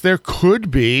Northwest, there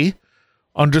could be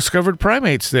undiscovered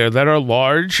primates there that are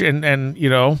large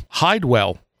and hide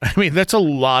well. I mean, that's a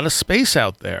lot of space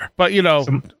out there. But,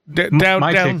 So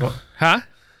down. Huh?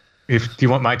 Do you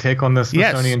want my take on the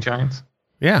Smithsonian giants?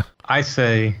 Yeah. I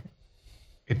say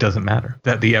it doesn't matter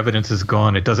that the evidence is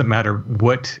gone. It doesn't matter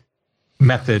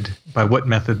by what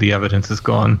method the evidence is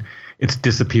gone. It's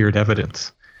disappeared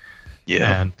evidence.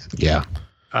 Yeah. And yeah.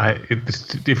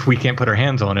 If we can't put our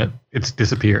hands on it, it's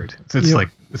disappeared.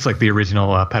 It's like the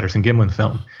original Patterson Gimlin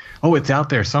film. Oh, it's out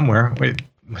there somewhere. Wait,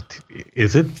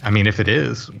 is it? I mean, if it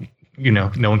is,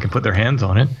 no one can put their hands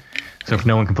on it. So if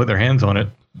no one can put their hands on it,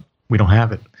 we don't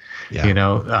have it.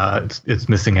 Yeah. It's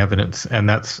missing evidence, and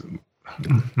that's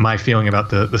my feeling about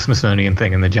the Smithsonian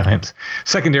thing and the giants.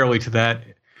 Secondarily to that,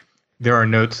 there are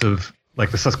notes of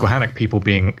like the Susquehannock people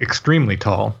being extremely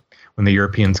tall when the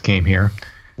Europeans came here.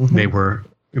 Mm-hmm.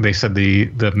 They said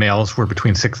the males were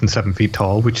between 6 and 7 feet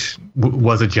tall, which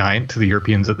was a giant to the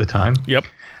Europeans at the time. Yep.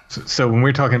 So when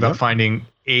we're talking about finding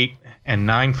 8 and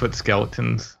 9 foot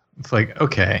skeletons, it's like,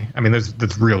 okay, I mean,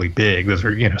 that's really big. Those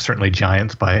are certainly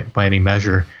giants by any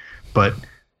measure, but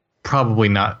probably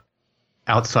not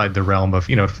outside the realm of,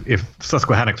 if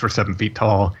Susquehannocks were 7 feet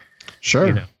tall,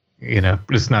 Sure.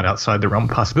 It's not outside the realm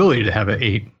of possibility to have an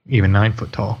 8, even 9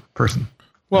 foot tall person.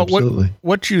 Well, Absolutely.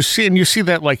 what you see, and you see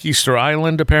that like Easter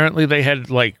Island, apparently they had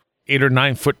like 8 or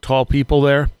 9 foot tall people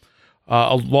there,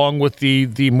 along with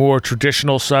the more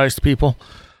traditional sized people.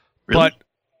 Really?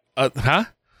 But, huh?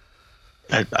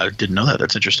 I didn't know that.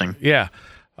 That's interesting. Yeah.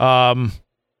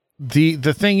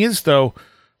 The thing is, though,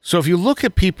 so if you look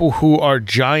at people who are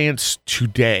giants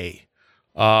today,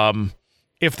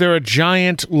 if they're a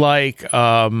giant like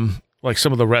some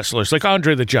of the wrestlers, like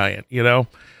Andre the Giant,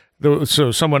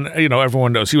 so someone,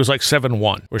 everyone knows he was like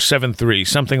 7'1" or 7'3",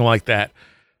 something like that.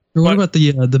 Or what about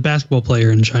the basketball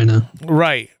player in China?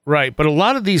 Right. But a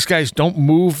lot of these guys don't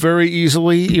move very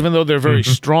easily, even though they're very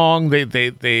strong. They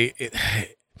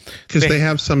Because they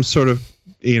have some sort of,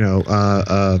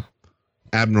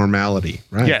 abnormality,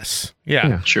 right? Yes.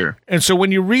 Yeah. Sure. And so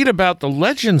when you read about the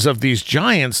legends of these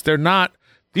giants, they're not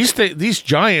these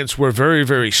giants were very,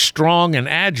 very strong and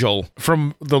agile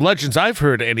from the legends I've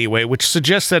heard anyway, which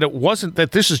suggests that it wasn't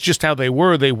that this is just how they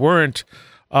were. They weren't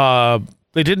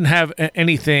they didn't have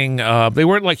anything they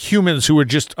weren't like humans who were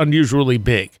just unusually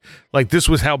big. Like this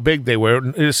was how big they were.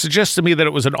 It suggests to me that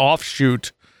it was an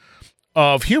offshoot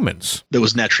of humans. That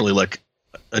was naturally like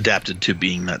adapted to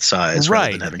being that size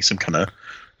rather than having some kind of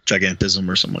gigantism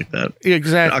or something like that.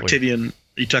 Exactly. And Octavian,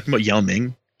 are you talking about Yao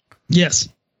Ming? Yes.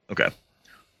 Okay.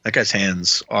 That guy's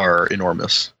hands are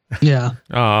enormous. Yeah.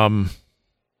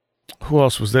 Who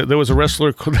else was there? There was a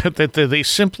wrestler that they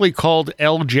simply called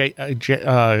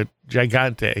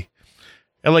Gigante.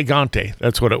 Elegante,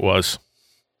 that's what it was.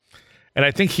 And I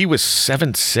think he was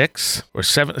 7'6" or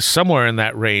 7, somewhere in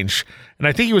that range. And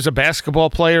I think he was a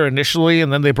basketball player initially,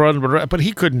 and then they brought him, but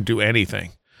he couldn't do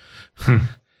anything.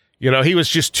 He was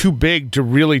just too big to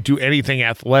really do anything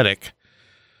athletic.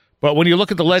 But when you look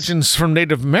at the legends from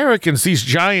Native Americans, these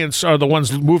giants are the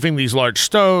ones moving these large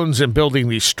stones and building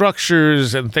these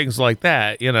structures and things like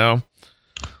that,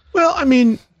 Well, I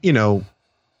mean,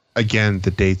 again,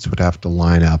 the dates would have to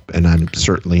line up, and I'm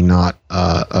certainly not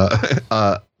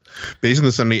basing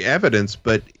this on any evidence,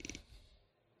 but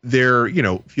there,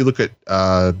 if you look at,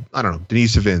 I don't know,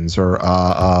 Denisovans or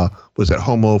was it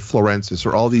Homo florensis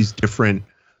or all these different,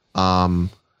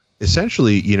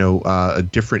 essentially,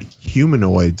 different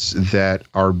humanoids that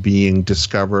are being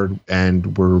discovered,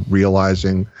 and we're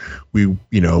realizing we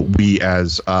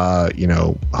as,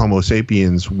 Homo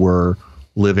sapiens were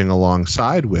living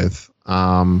alongside with.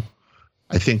 I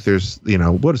think there's,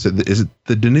 what is it? Is it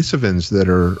the Denisovans that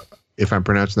are, if I'm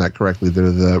pronouncing that correctly,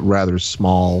 they're the rather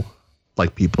small,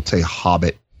 like people say,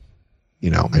 hobbit.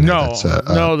 No,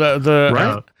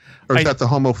 right? Or is that the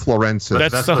Homo florensis?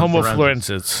 That's the Homo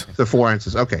florensis. The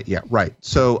florensis. Okay, yeah, right.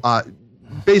 So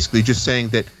basically just saying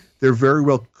that there very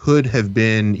well could have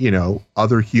been,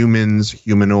 other humans,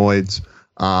 humanoids,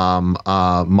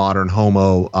 modern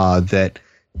Homo that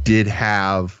did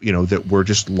have, that were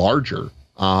just larger,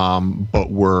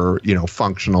 but were,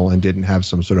 functional and didn't have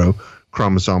some sort of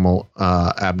chromosomal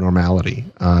abnormality.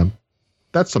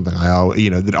 That's something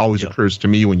that always occurs to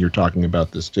me when you're talking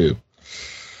about this too.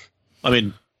 I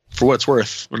mean, for what it's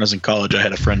worth, when I was in college, I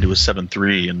had a friend who was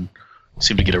 7'3" and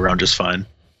seemed to get around just fine.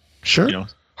 Sure.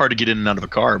 Hard to get in and out of a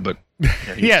car, but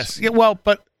yes. Yeah, well,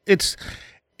 but it's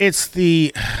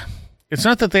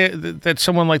not that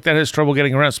someone like that has trouble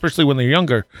getting around, especially when they're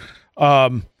younger.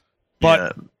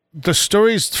 But the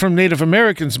stories from Native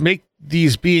Americans make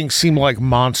these beings seem like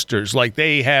monsters, like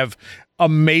they have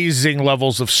amazing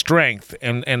levels of strength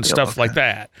and stuff like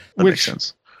that. That makes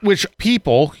sense. Which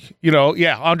people,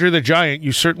 Andre the Giant,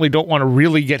 you certainly don't want to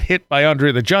really get hit by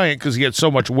Andre the Giant because he had so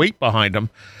much weight behind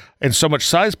him and so much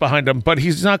size behind him, but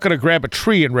he's not going to grab a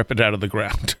tree and rip it out of the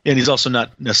ground. And he's also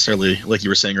not necessarily, like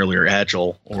you were saying earlier,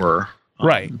 agile or...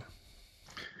 right.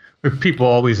 But people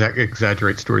always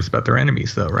exaggerate stories about their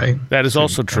enemies, though, right? That is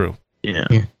also true. Yeah.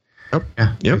 Yep.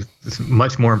 It's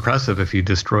much more impressive if you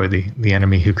destroy the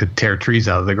enemy who could tear trees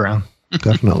out of the ground.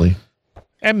 Definitely.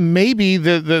 And maybe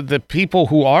the people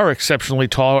who are exceptionally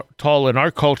tall in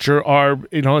our culture are,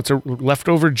 it's a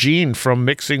leftover gene from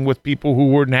mixing with people who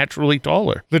were naturally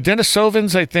taller. The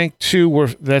Denisovans, I think, too,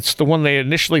 that's the one they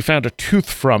initially found a tooth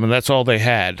from, and that's all they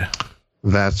had.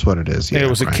 That's what it is. Yeah, and it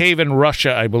was a cave in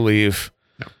Russia, I believe.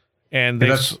 And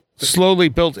they slowly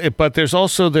built it. But there's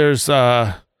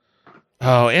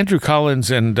Andrew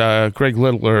Collins and Greg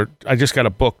Little I just got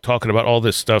a book talking about all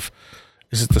this stuff.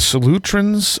 Is it the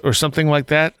Solutreans or something like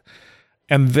that?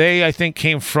 And they, I think,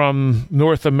 came from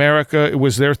North America. It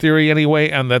was their theory anyway,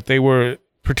 and that they were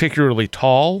particularly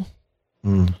tall.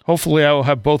 Hopefully I will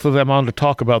have both of them on to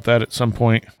talk about that at some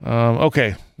point.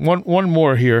 Okay, one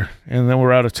more here, and then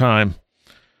we're out of time.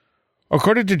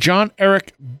 According to John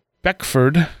Eric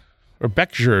Beckford,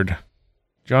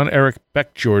 John Eric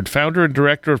Beckjord, founder and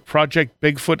director of Project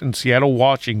Bigfoot in Seattle,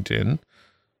 Washington.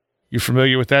 You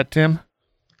familiar with that, Tim?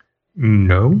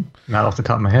 No, not off the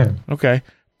top of my head. Okay.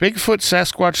 Bigfoot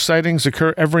Sasquatch sightings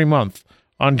occur every month.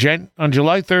 On July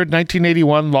 3rd,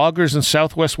 1981, loggers in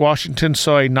southwest Washington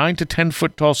saw a 9 to 10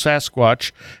 foot tall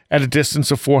Sasquatch at a distance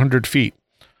of 400 feet.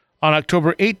 On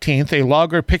October 18th, a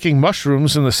logger picking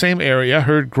mushrooms in the same area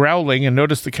heard growling and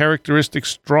noticed the characteristic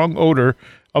strong odor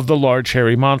of the large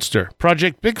hairy monster.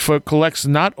 Project Bigfoot collects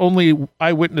not only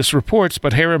eyewitness reports,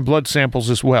 but hair and blood samples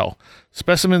as well.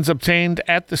 Specimens obtained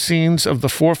at the scenes of the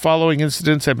 4 following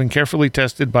incidents have been carefully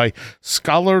tested by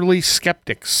scholarly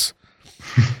skeptics.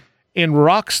 In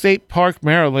Rock State Park,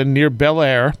 Maryland, near Bel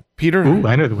Air, Ooh,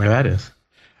 I know where that is.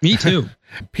 Me too.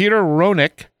 Peter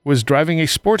Roenick was driving a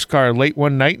sports car late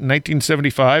one night in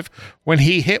 1975 when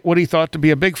he hit what he thought to be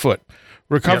a Bigfoot.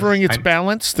 Recovering its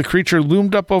balance, the creature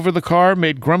loomed up over the car,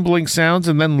 made grumbling sounds,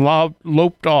 and then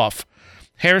loped off.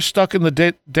 Hair stuck in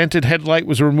the dented headlight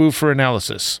was removed for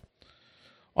analysis.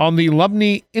 On the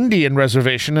Lumney Indian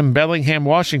Reservation in Bellingham,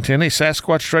 Washington, a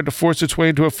Sasquatch tried to force its way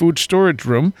into a food storage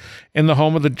room in the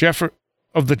home of the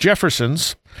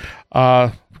Jeffersons,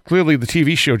 clearly the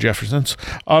TV show Jeffersons,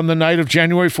 on the night of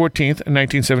January 14th,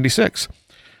 1976.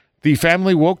 The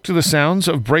family woke to the sounds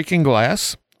of breaking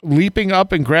glass. Leaping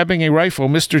up and grabbing a rifle,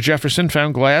 Mr. Jefferson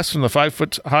found glass from the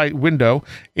 5-foot-high window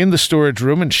in the storage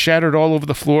room and shattered all over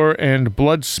the floor, and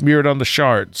blood smeared on the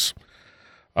shards.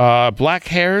 Black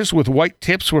hairs with white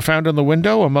tips were found on the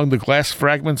window among the glass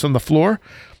fragments on the floor.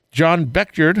 John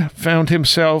Beckjord found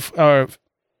himself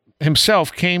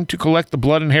came to collect the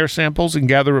blood and hair samples and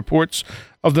gather reports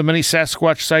of the many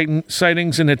Sasquatch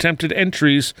sightings and attempted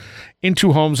entries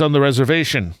into homes on the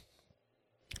reservation.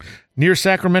 Near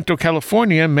Sacramento,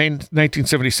 California, in May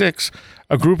 1976,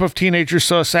 a group of teenagers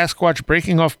saw a Sasquatch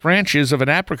breaking off branches of an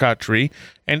apricot tree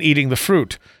and eating the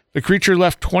fruit. The creature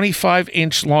left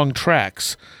 25-inch long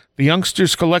tracks. The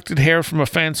youngsters collected hair from a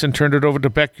fence and turned it over to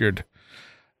Beckjord.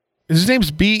 His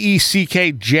name's Beckjord,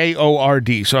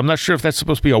 so I'm not sure if that's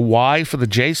supposed to be a Y for the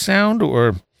J sound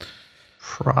or...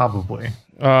 Probably.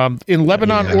 In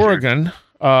Lebanon, Oregon,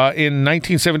 in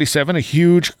 1977, a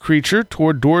huge creature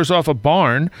tore doors off a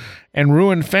barn and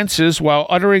ruined fences while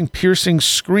uttering piercing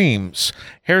screams.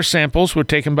 Hair samples were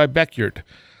taken by Beckjord.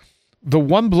 The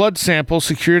one blood sample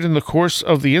secured in the course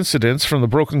of the incidents from the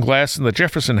broken glass in the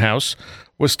Jefferson house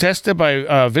was tested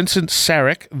by Vincent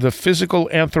Sarek, the physical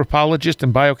anthropologist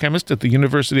and biochemist at the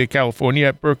University of California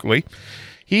at Berkeley.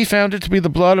 He found it to be the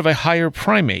blood of a higher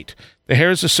primate. The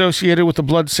hairs associated with the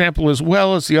blood sample, as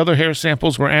well as the other hair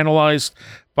samples, were analyzed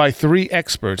by 3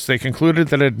 experts. They concluded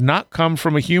that it had not come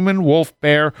from a human, wolf,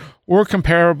 bear, or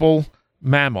comparable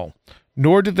mammal,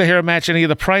 nor did the hair match any of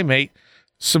the primate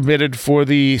submitted for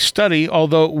the study,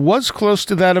 although it was close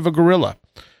to that of a gorilla.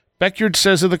 Beckjord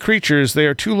says of the creatures, they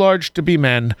are too large to be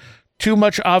men, too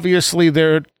much obviously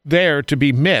they're there to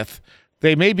be myth.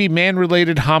 They may be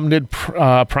man-related hominid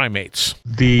primates.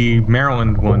 The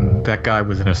Maryland one, that guy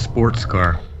was in a sports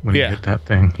car when he hit that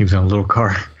thing. He was in a little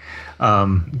car.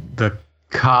 The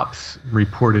cops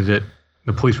reported it.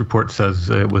 The police report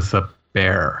says it was a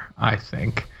bear, I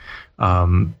think.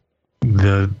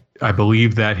 I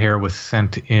believe that hair was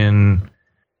sent in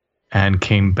and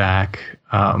came back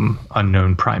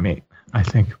unknown primate, I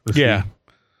think.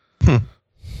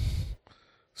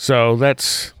 So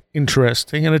that's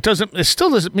interesting, and it still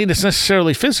doesn't mean it's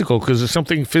necessarily physical, because if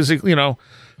something physically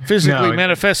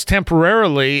manifests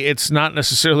temporarily, it's not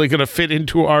necessarily going to fit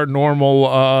into our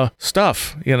normal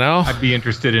stuff. I'd be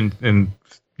interested in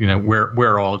where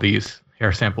are all these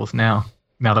hair samples now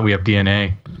that we have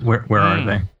DNA? Where are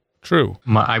they? True.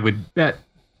 I would bet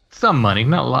some money,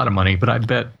 not a lot of money, but I'd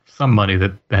bet some money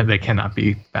that they cannot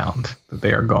be found, that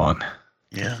they are gone.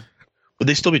 Yeah. Would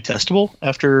they still be testable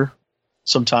after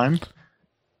some time?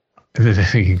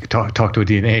 You could talk to a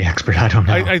DNA expert. I don't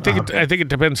know. I think it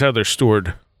depends how they're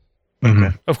stored.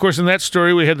 Okay. Of course, in that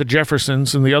story we had the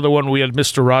Jeffersons, and the other one we had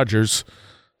Mr. Rogers.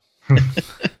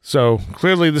 So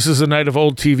clearly, this is a night of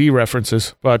old TV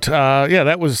references. But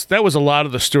that was a lot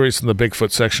of the stories in the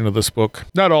Bigfoot section of this book.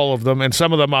 Not all of them, and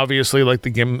some of them obviously, like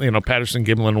the Patterson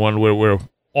Gimlin one, we're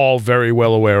all very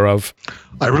well aware of.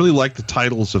 I really like the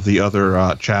titles of the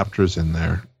other chapters in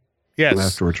there. Yes. We'll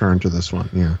have to return to this one.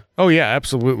 Yeah. Oh, yeah,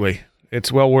 absolutely.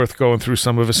 It's well worth going through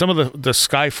some of it. Some of the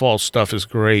Skyfall stuff is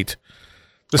great.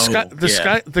 The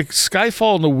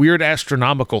Skyfall and the weird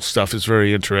astronomical stuff is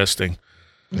very interesting.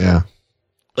 Yeah.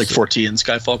 Like 4T and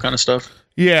Skyfall kind of stuff.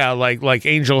 Yeah, like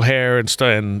angel hair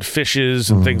and fishes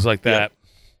and things like that.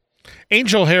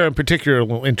 Angel hair in particular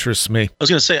will interest me. I was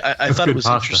going to say, I thought it was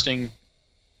interesting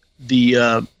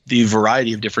the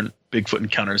variety of different Bigfoot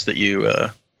encounters that you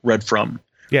read from.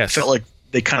 Yes. I felt like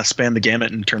they kind of span the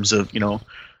gamut in terms of,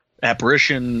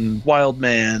 apparition, wild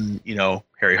man,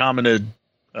 hairy hominid,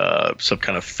 some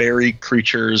kind of fairy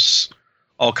creatures,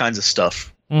 all kinds of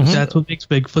stuff. Mm-hmm. That's what makes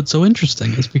Bigfoot so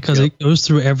interesting, is because it goes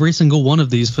through every single one of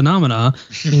these phenomena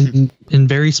in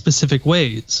very specific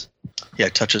ways. Yeah,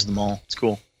 it touches them all. It's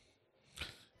cool.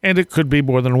 And it could be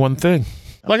more than one thing.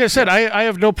 Like I said, I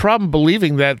have no problem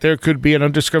believing that there could be an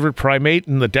undiscovered primate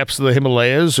in the depths of the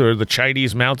Himalayas or the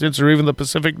Chinese mountains or even the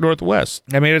Pacific Northwest.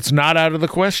 I mean, it's not out of the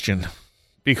question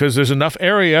because there's enough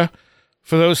area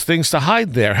for those things to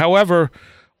hide there. However,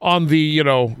 on the,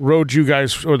 road you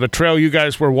guys or the trail you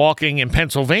guys were walking in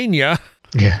Pennsylvania.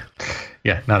 Yeah,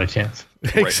 not a chance.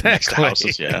 Exactly. Right next to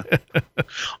houses, yeah.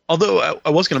 Although I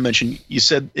was going to mention, you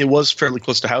said it was fairly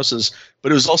close to houses,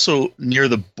 but it was also near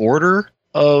the border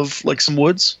of like some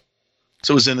woods.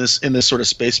 So it was in this sort of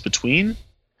space between.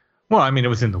 Well, I mean, it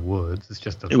was in the woods. It's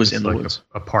just it was in the woods.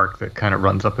 A park that kind of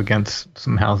runs up against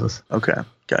some houses. Okay,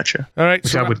 gotcha. All right,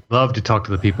 Which I would love to talk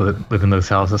to the people that live in those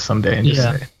houses someday and just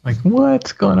say, like,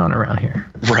 what's going on around here?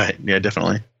 Right. Yeah,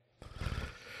 definitely.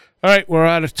 All right, we're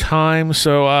out of time.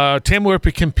 So, Tim, where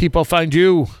can people find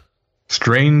you?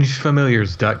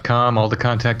 Strangefamiliars.com. All the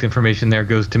contact information there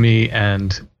goes to me,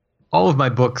 and all of my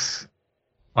books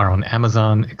are on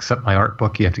Amazon, except my art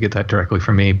book. You have to get that directly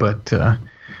from me, but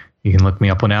you can look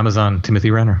me up on Amazon, Timothy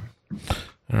Renner.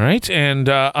 All right, and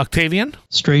Octavian?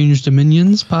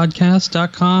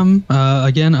 StrangeDominionspodcast.com.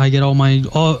 Again, I get all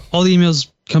the emails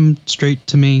come straight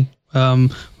to me.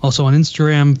 Also on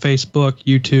Instagram, Facebook,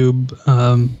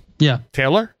 YouTube. Yeah.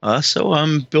 Taylor? So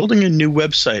I'm building a new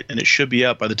website, and it should be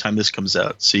out by the time this comes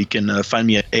out. So you can find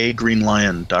me at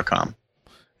agreenlion.com.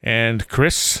 And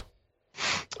Chris?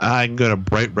 I can go to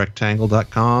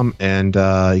brightrectangle.com, and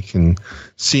you can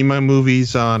see my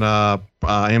movies on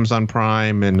Amazon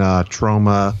Prime and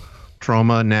Troma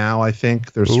now, I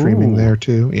think. They're streaming there,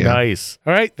 too. Yeah. Nice.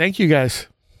 All right. Thank you, guys.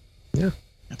 Yeah.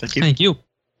 Thank you. Thank you.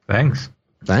 Thanks.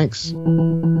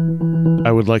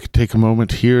 I would like to take a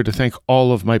moment here to thank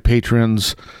all of my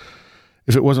patrons.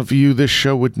 If it wasn't for you, this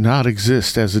show would not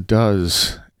exist as it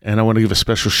does. And I want to give a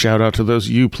special shout out to those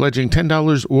of you pledging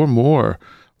 $10 or more.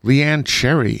 Leanne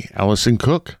Cherry, Allison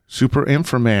Cook, Super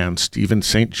Inframan, Stephen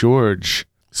St. George,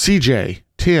 CJ,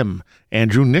 Tim,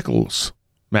 Andrew Nichols,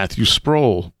 Matthew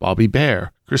Sproul, Bobby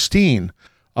Bear, Christine,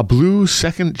 a blue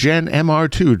second-gen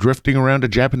MR2 drifting around a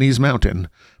Japanese mountain,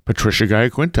 Patricia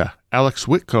Giaquinta, Alex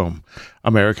Whitcomb,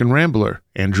 American Rambler,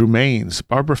 Andrew Maines,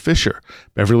 Barbara Fisher,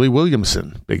 Beverly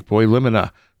Williamson, Big Boy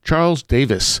Limina, Charles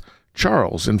Davis,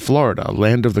 Charles in Florida,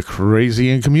 land of the crazy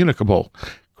incommunicable,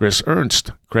 Chris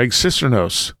Ernst, Craig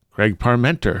Cicernos, Craig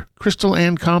Parmenter, Crystal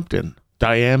Ann Compton,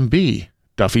 Diane B.,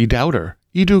 Duffy Dowder,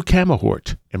 Edu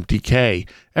Camahort, MTK,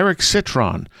 Eric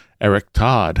Citron, Eric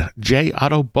Todd, J.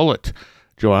 Otto Bullitt,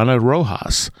 Joanna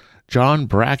Rojas, John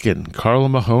Bracken, Carla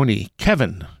Mahoney,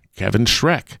 Kevin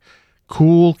Schreck,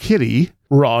 Cool Kitty,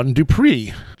 Ron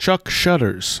Dupree, Chuck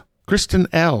Shutters, Kristen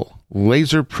L.,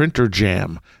 Laser Printer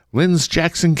Jam, Linz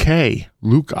Jackson K.,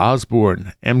 Luke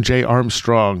Osborne, MJ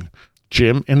Armstrong,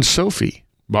 Jim and Sophie,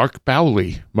 Mark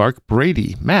Bowley, Mark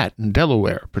Brady, Matt in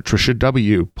Delaware, Patricia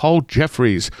W., Paul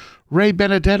Jeffries, Ray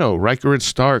Benedetto, Riker and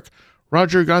Stark,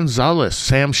 Roger Gonzalez,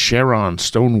 Sam Sharon,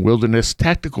 Stone Wilderness,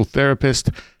 Tactical Therapist,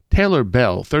 Taylor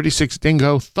Bell, 36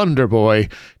 Dingo, Thunderboy,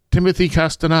 Timothy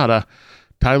Castaneda,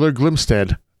 Tyler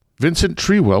Glimstead, Vincent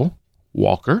Trewill,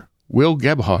 Walker, Will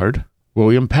Gebhard,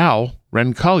 William Powell,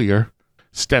 Ren Collier,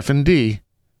 Stephen D.,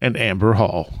 and Amber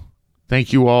Hall.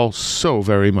 Thank you all so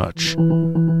very much.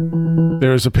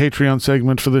 There is a Patreon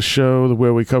segment for this show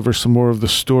where we cover some more of the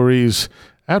stories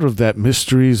out of that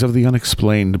Mysteries of the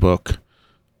Unexplained book.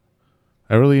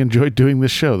 I really enjoyed doing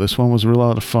this show. This one was a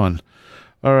lot of fun.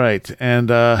 All right, and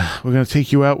we're going to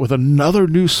take you out with another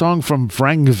new song from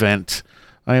Vrangvent.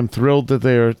 I am thrilled that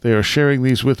they are sharing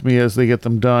these with me as they get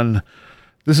them done.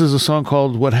 This is a song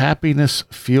called What Happiness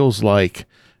Feels Like.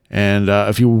 And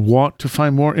if you want to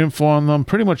find more info on them,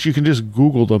 pretty much you can just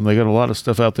Google them. They got a lot of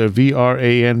stuff out there,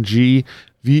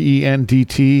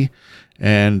 VRANGVENDT.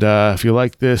 And if you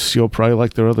like this, you'll probably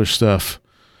like their other stuff.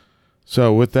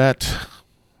 So with that,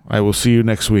 I will see you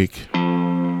next week.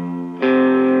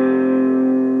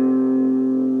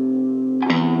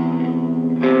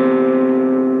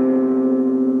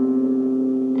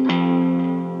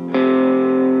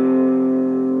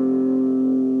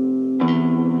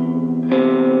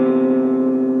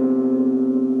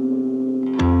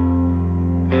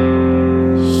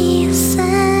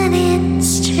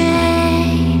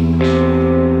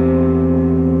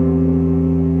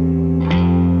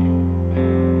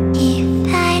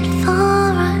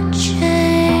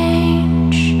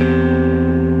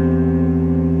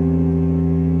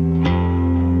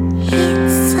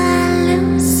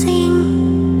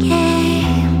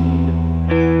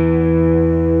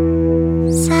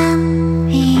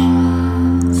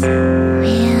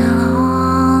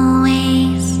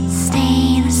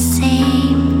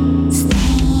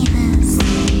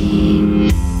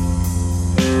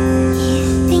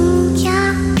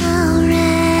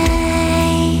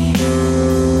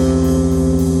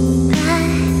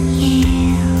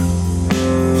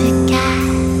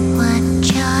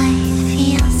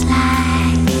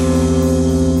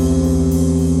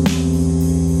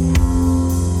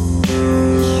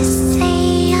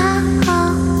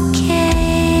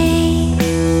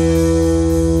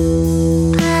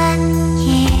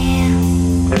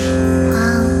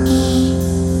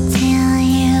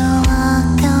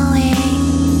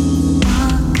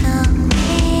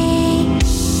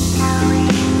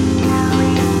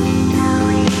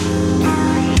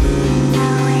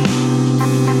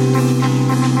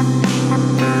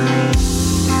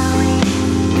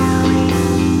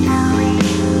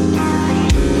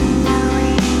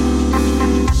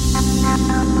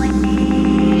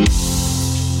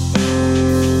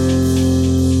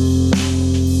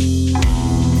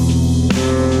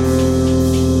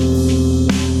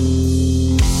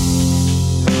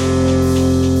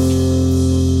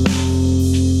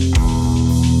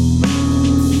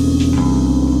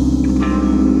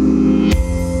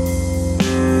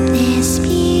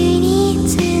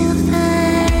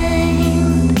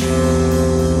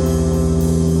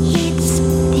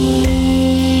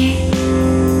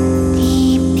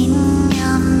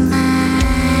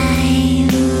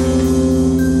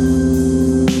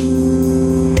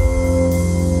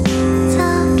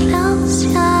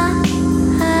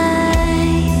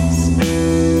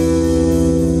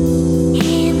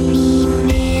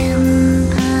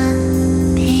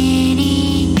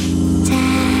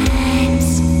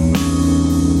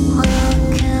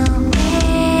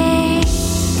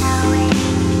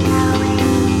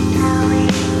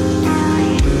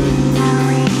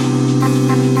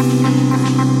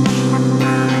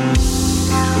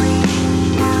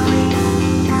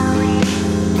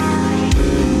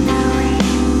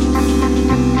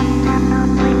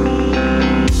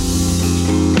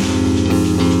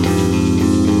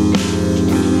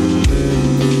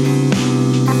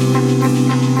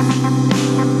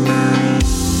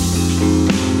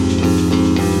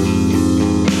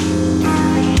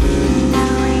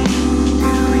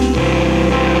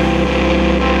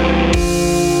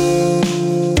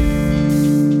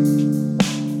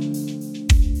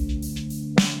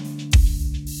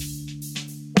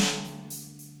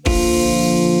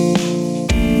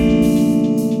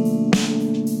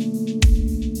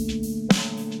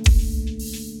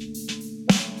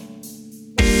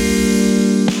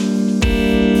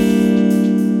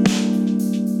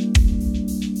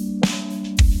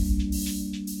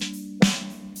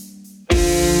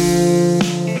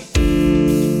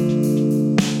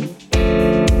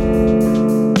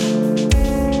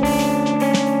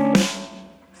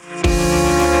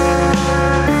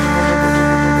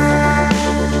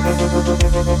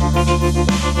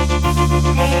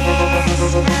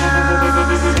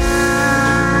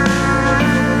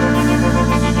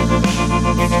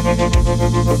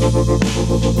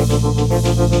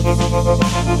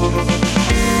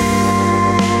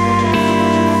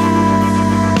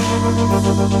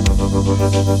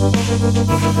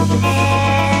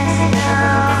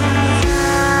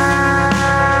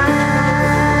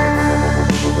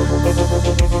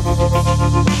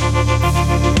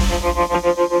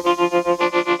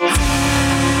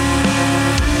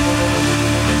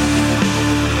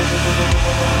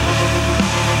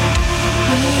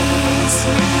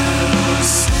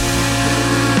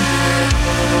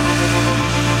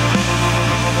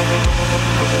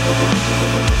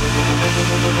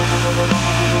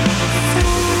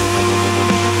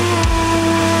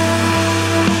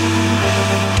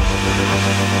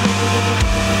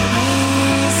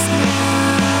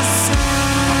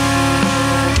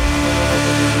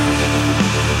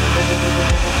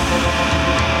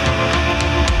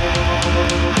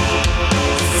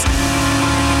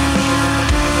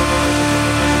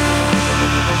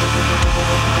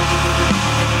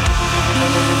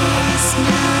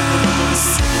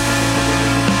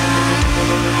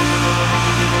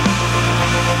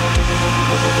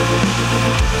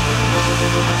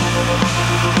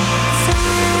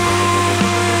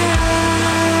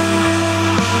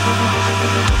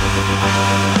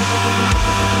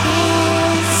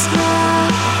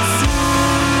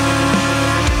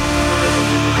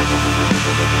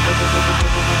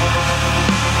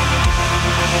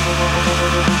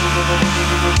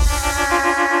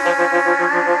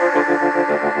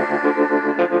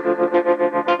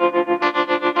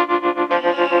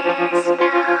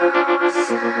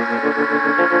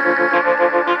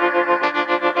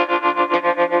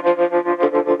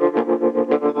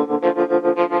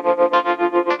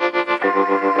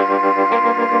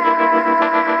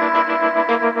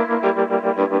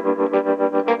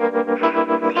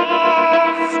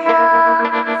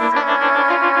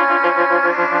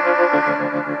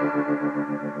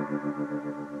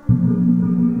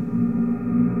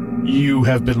 You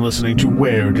have been listening to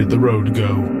Where Did the Road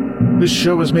Go? This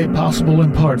show is made possible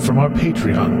in part from our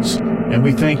Patreons, and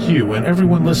we thank you and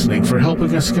everyone listening for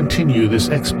helping us continue this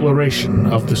exploration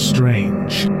of the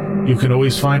strange. You can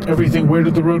always find everything Where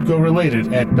Did the Road Go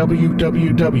related at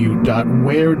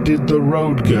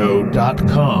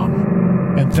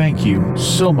www.wheredidtheroadgo.com. And thank you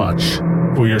so much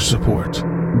for your support.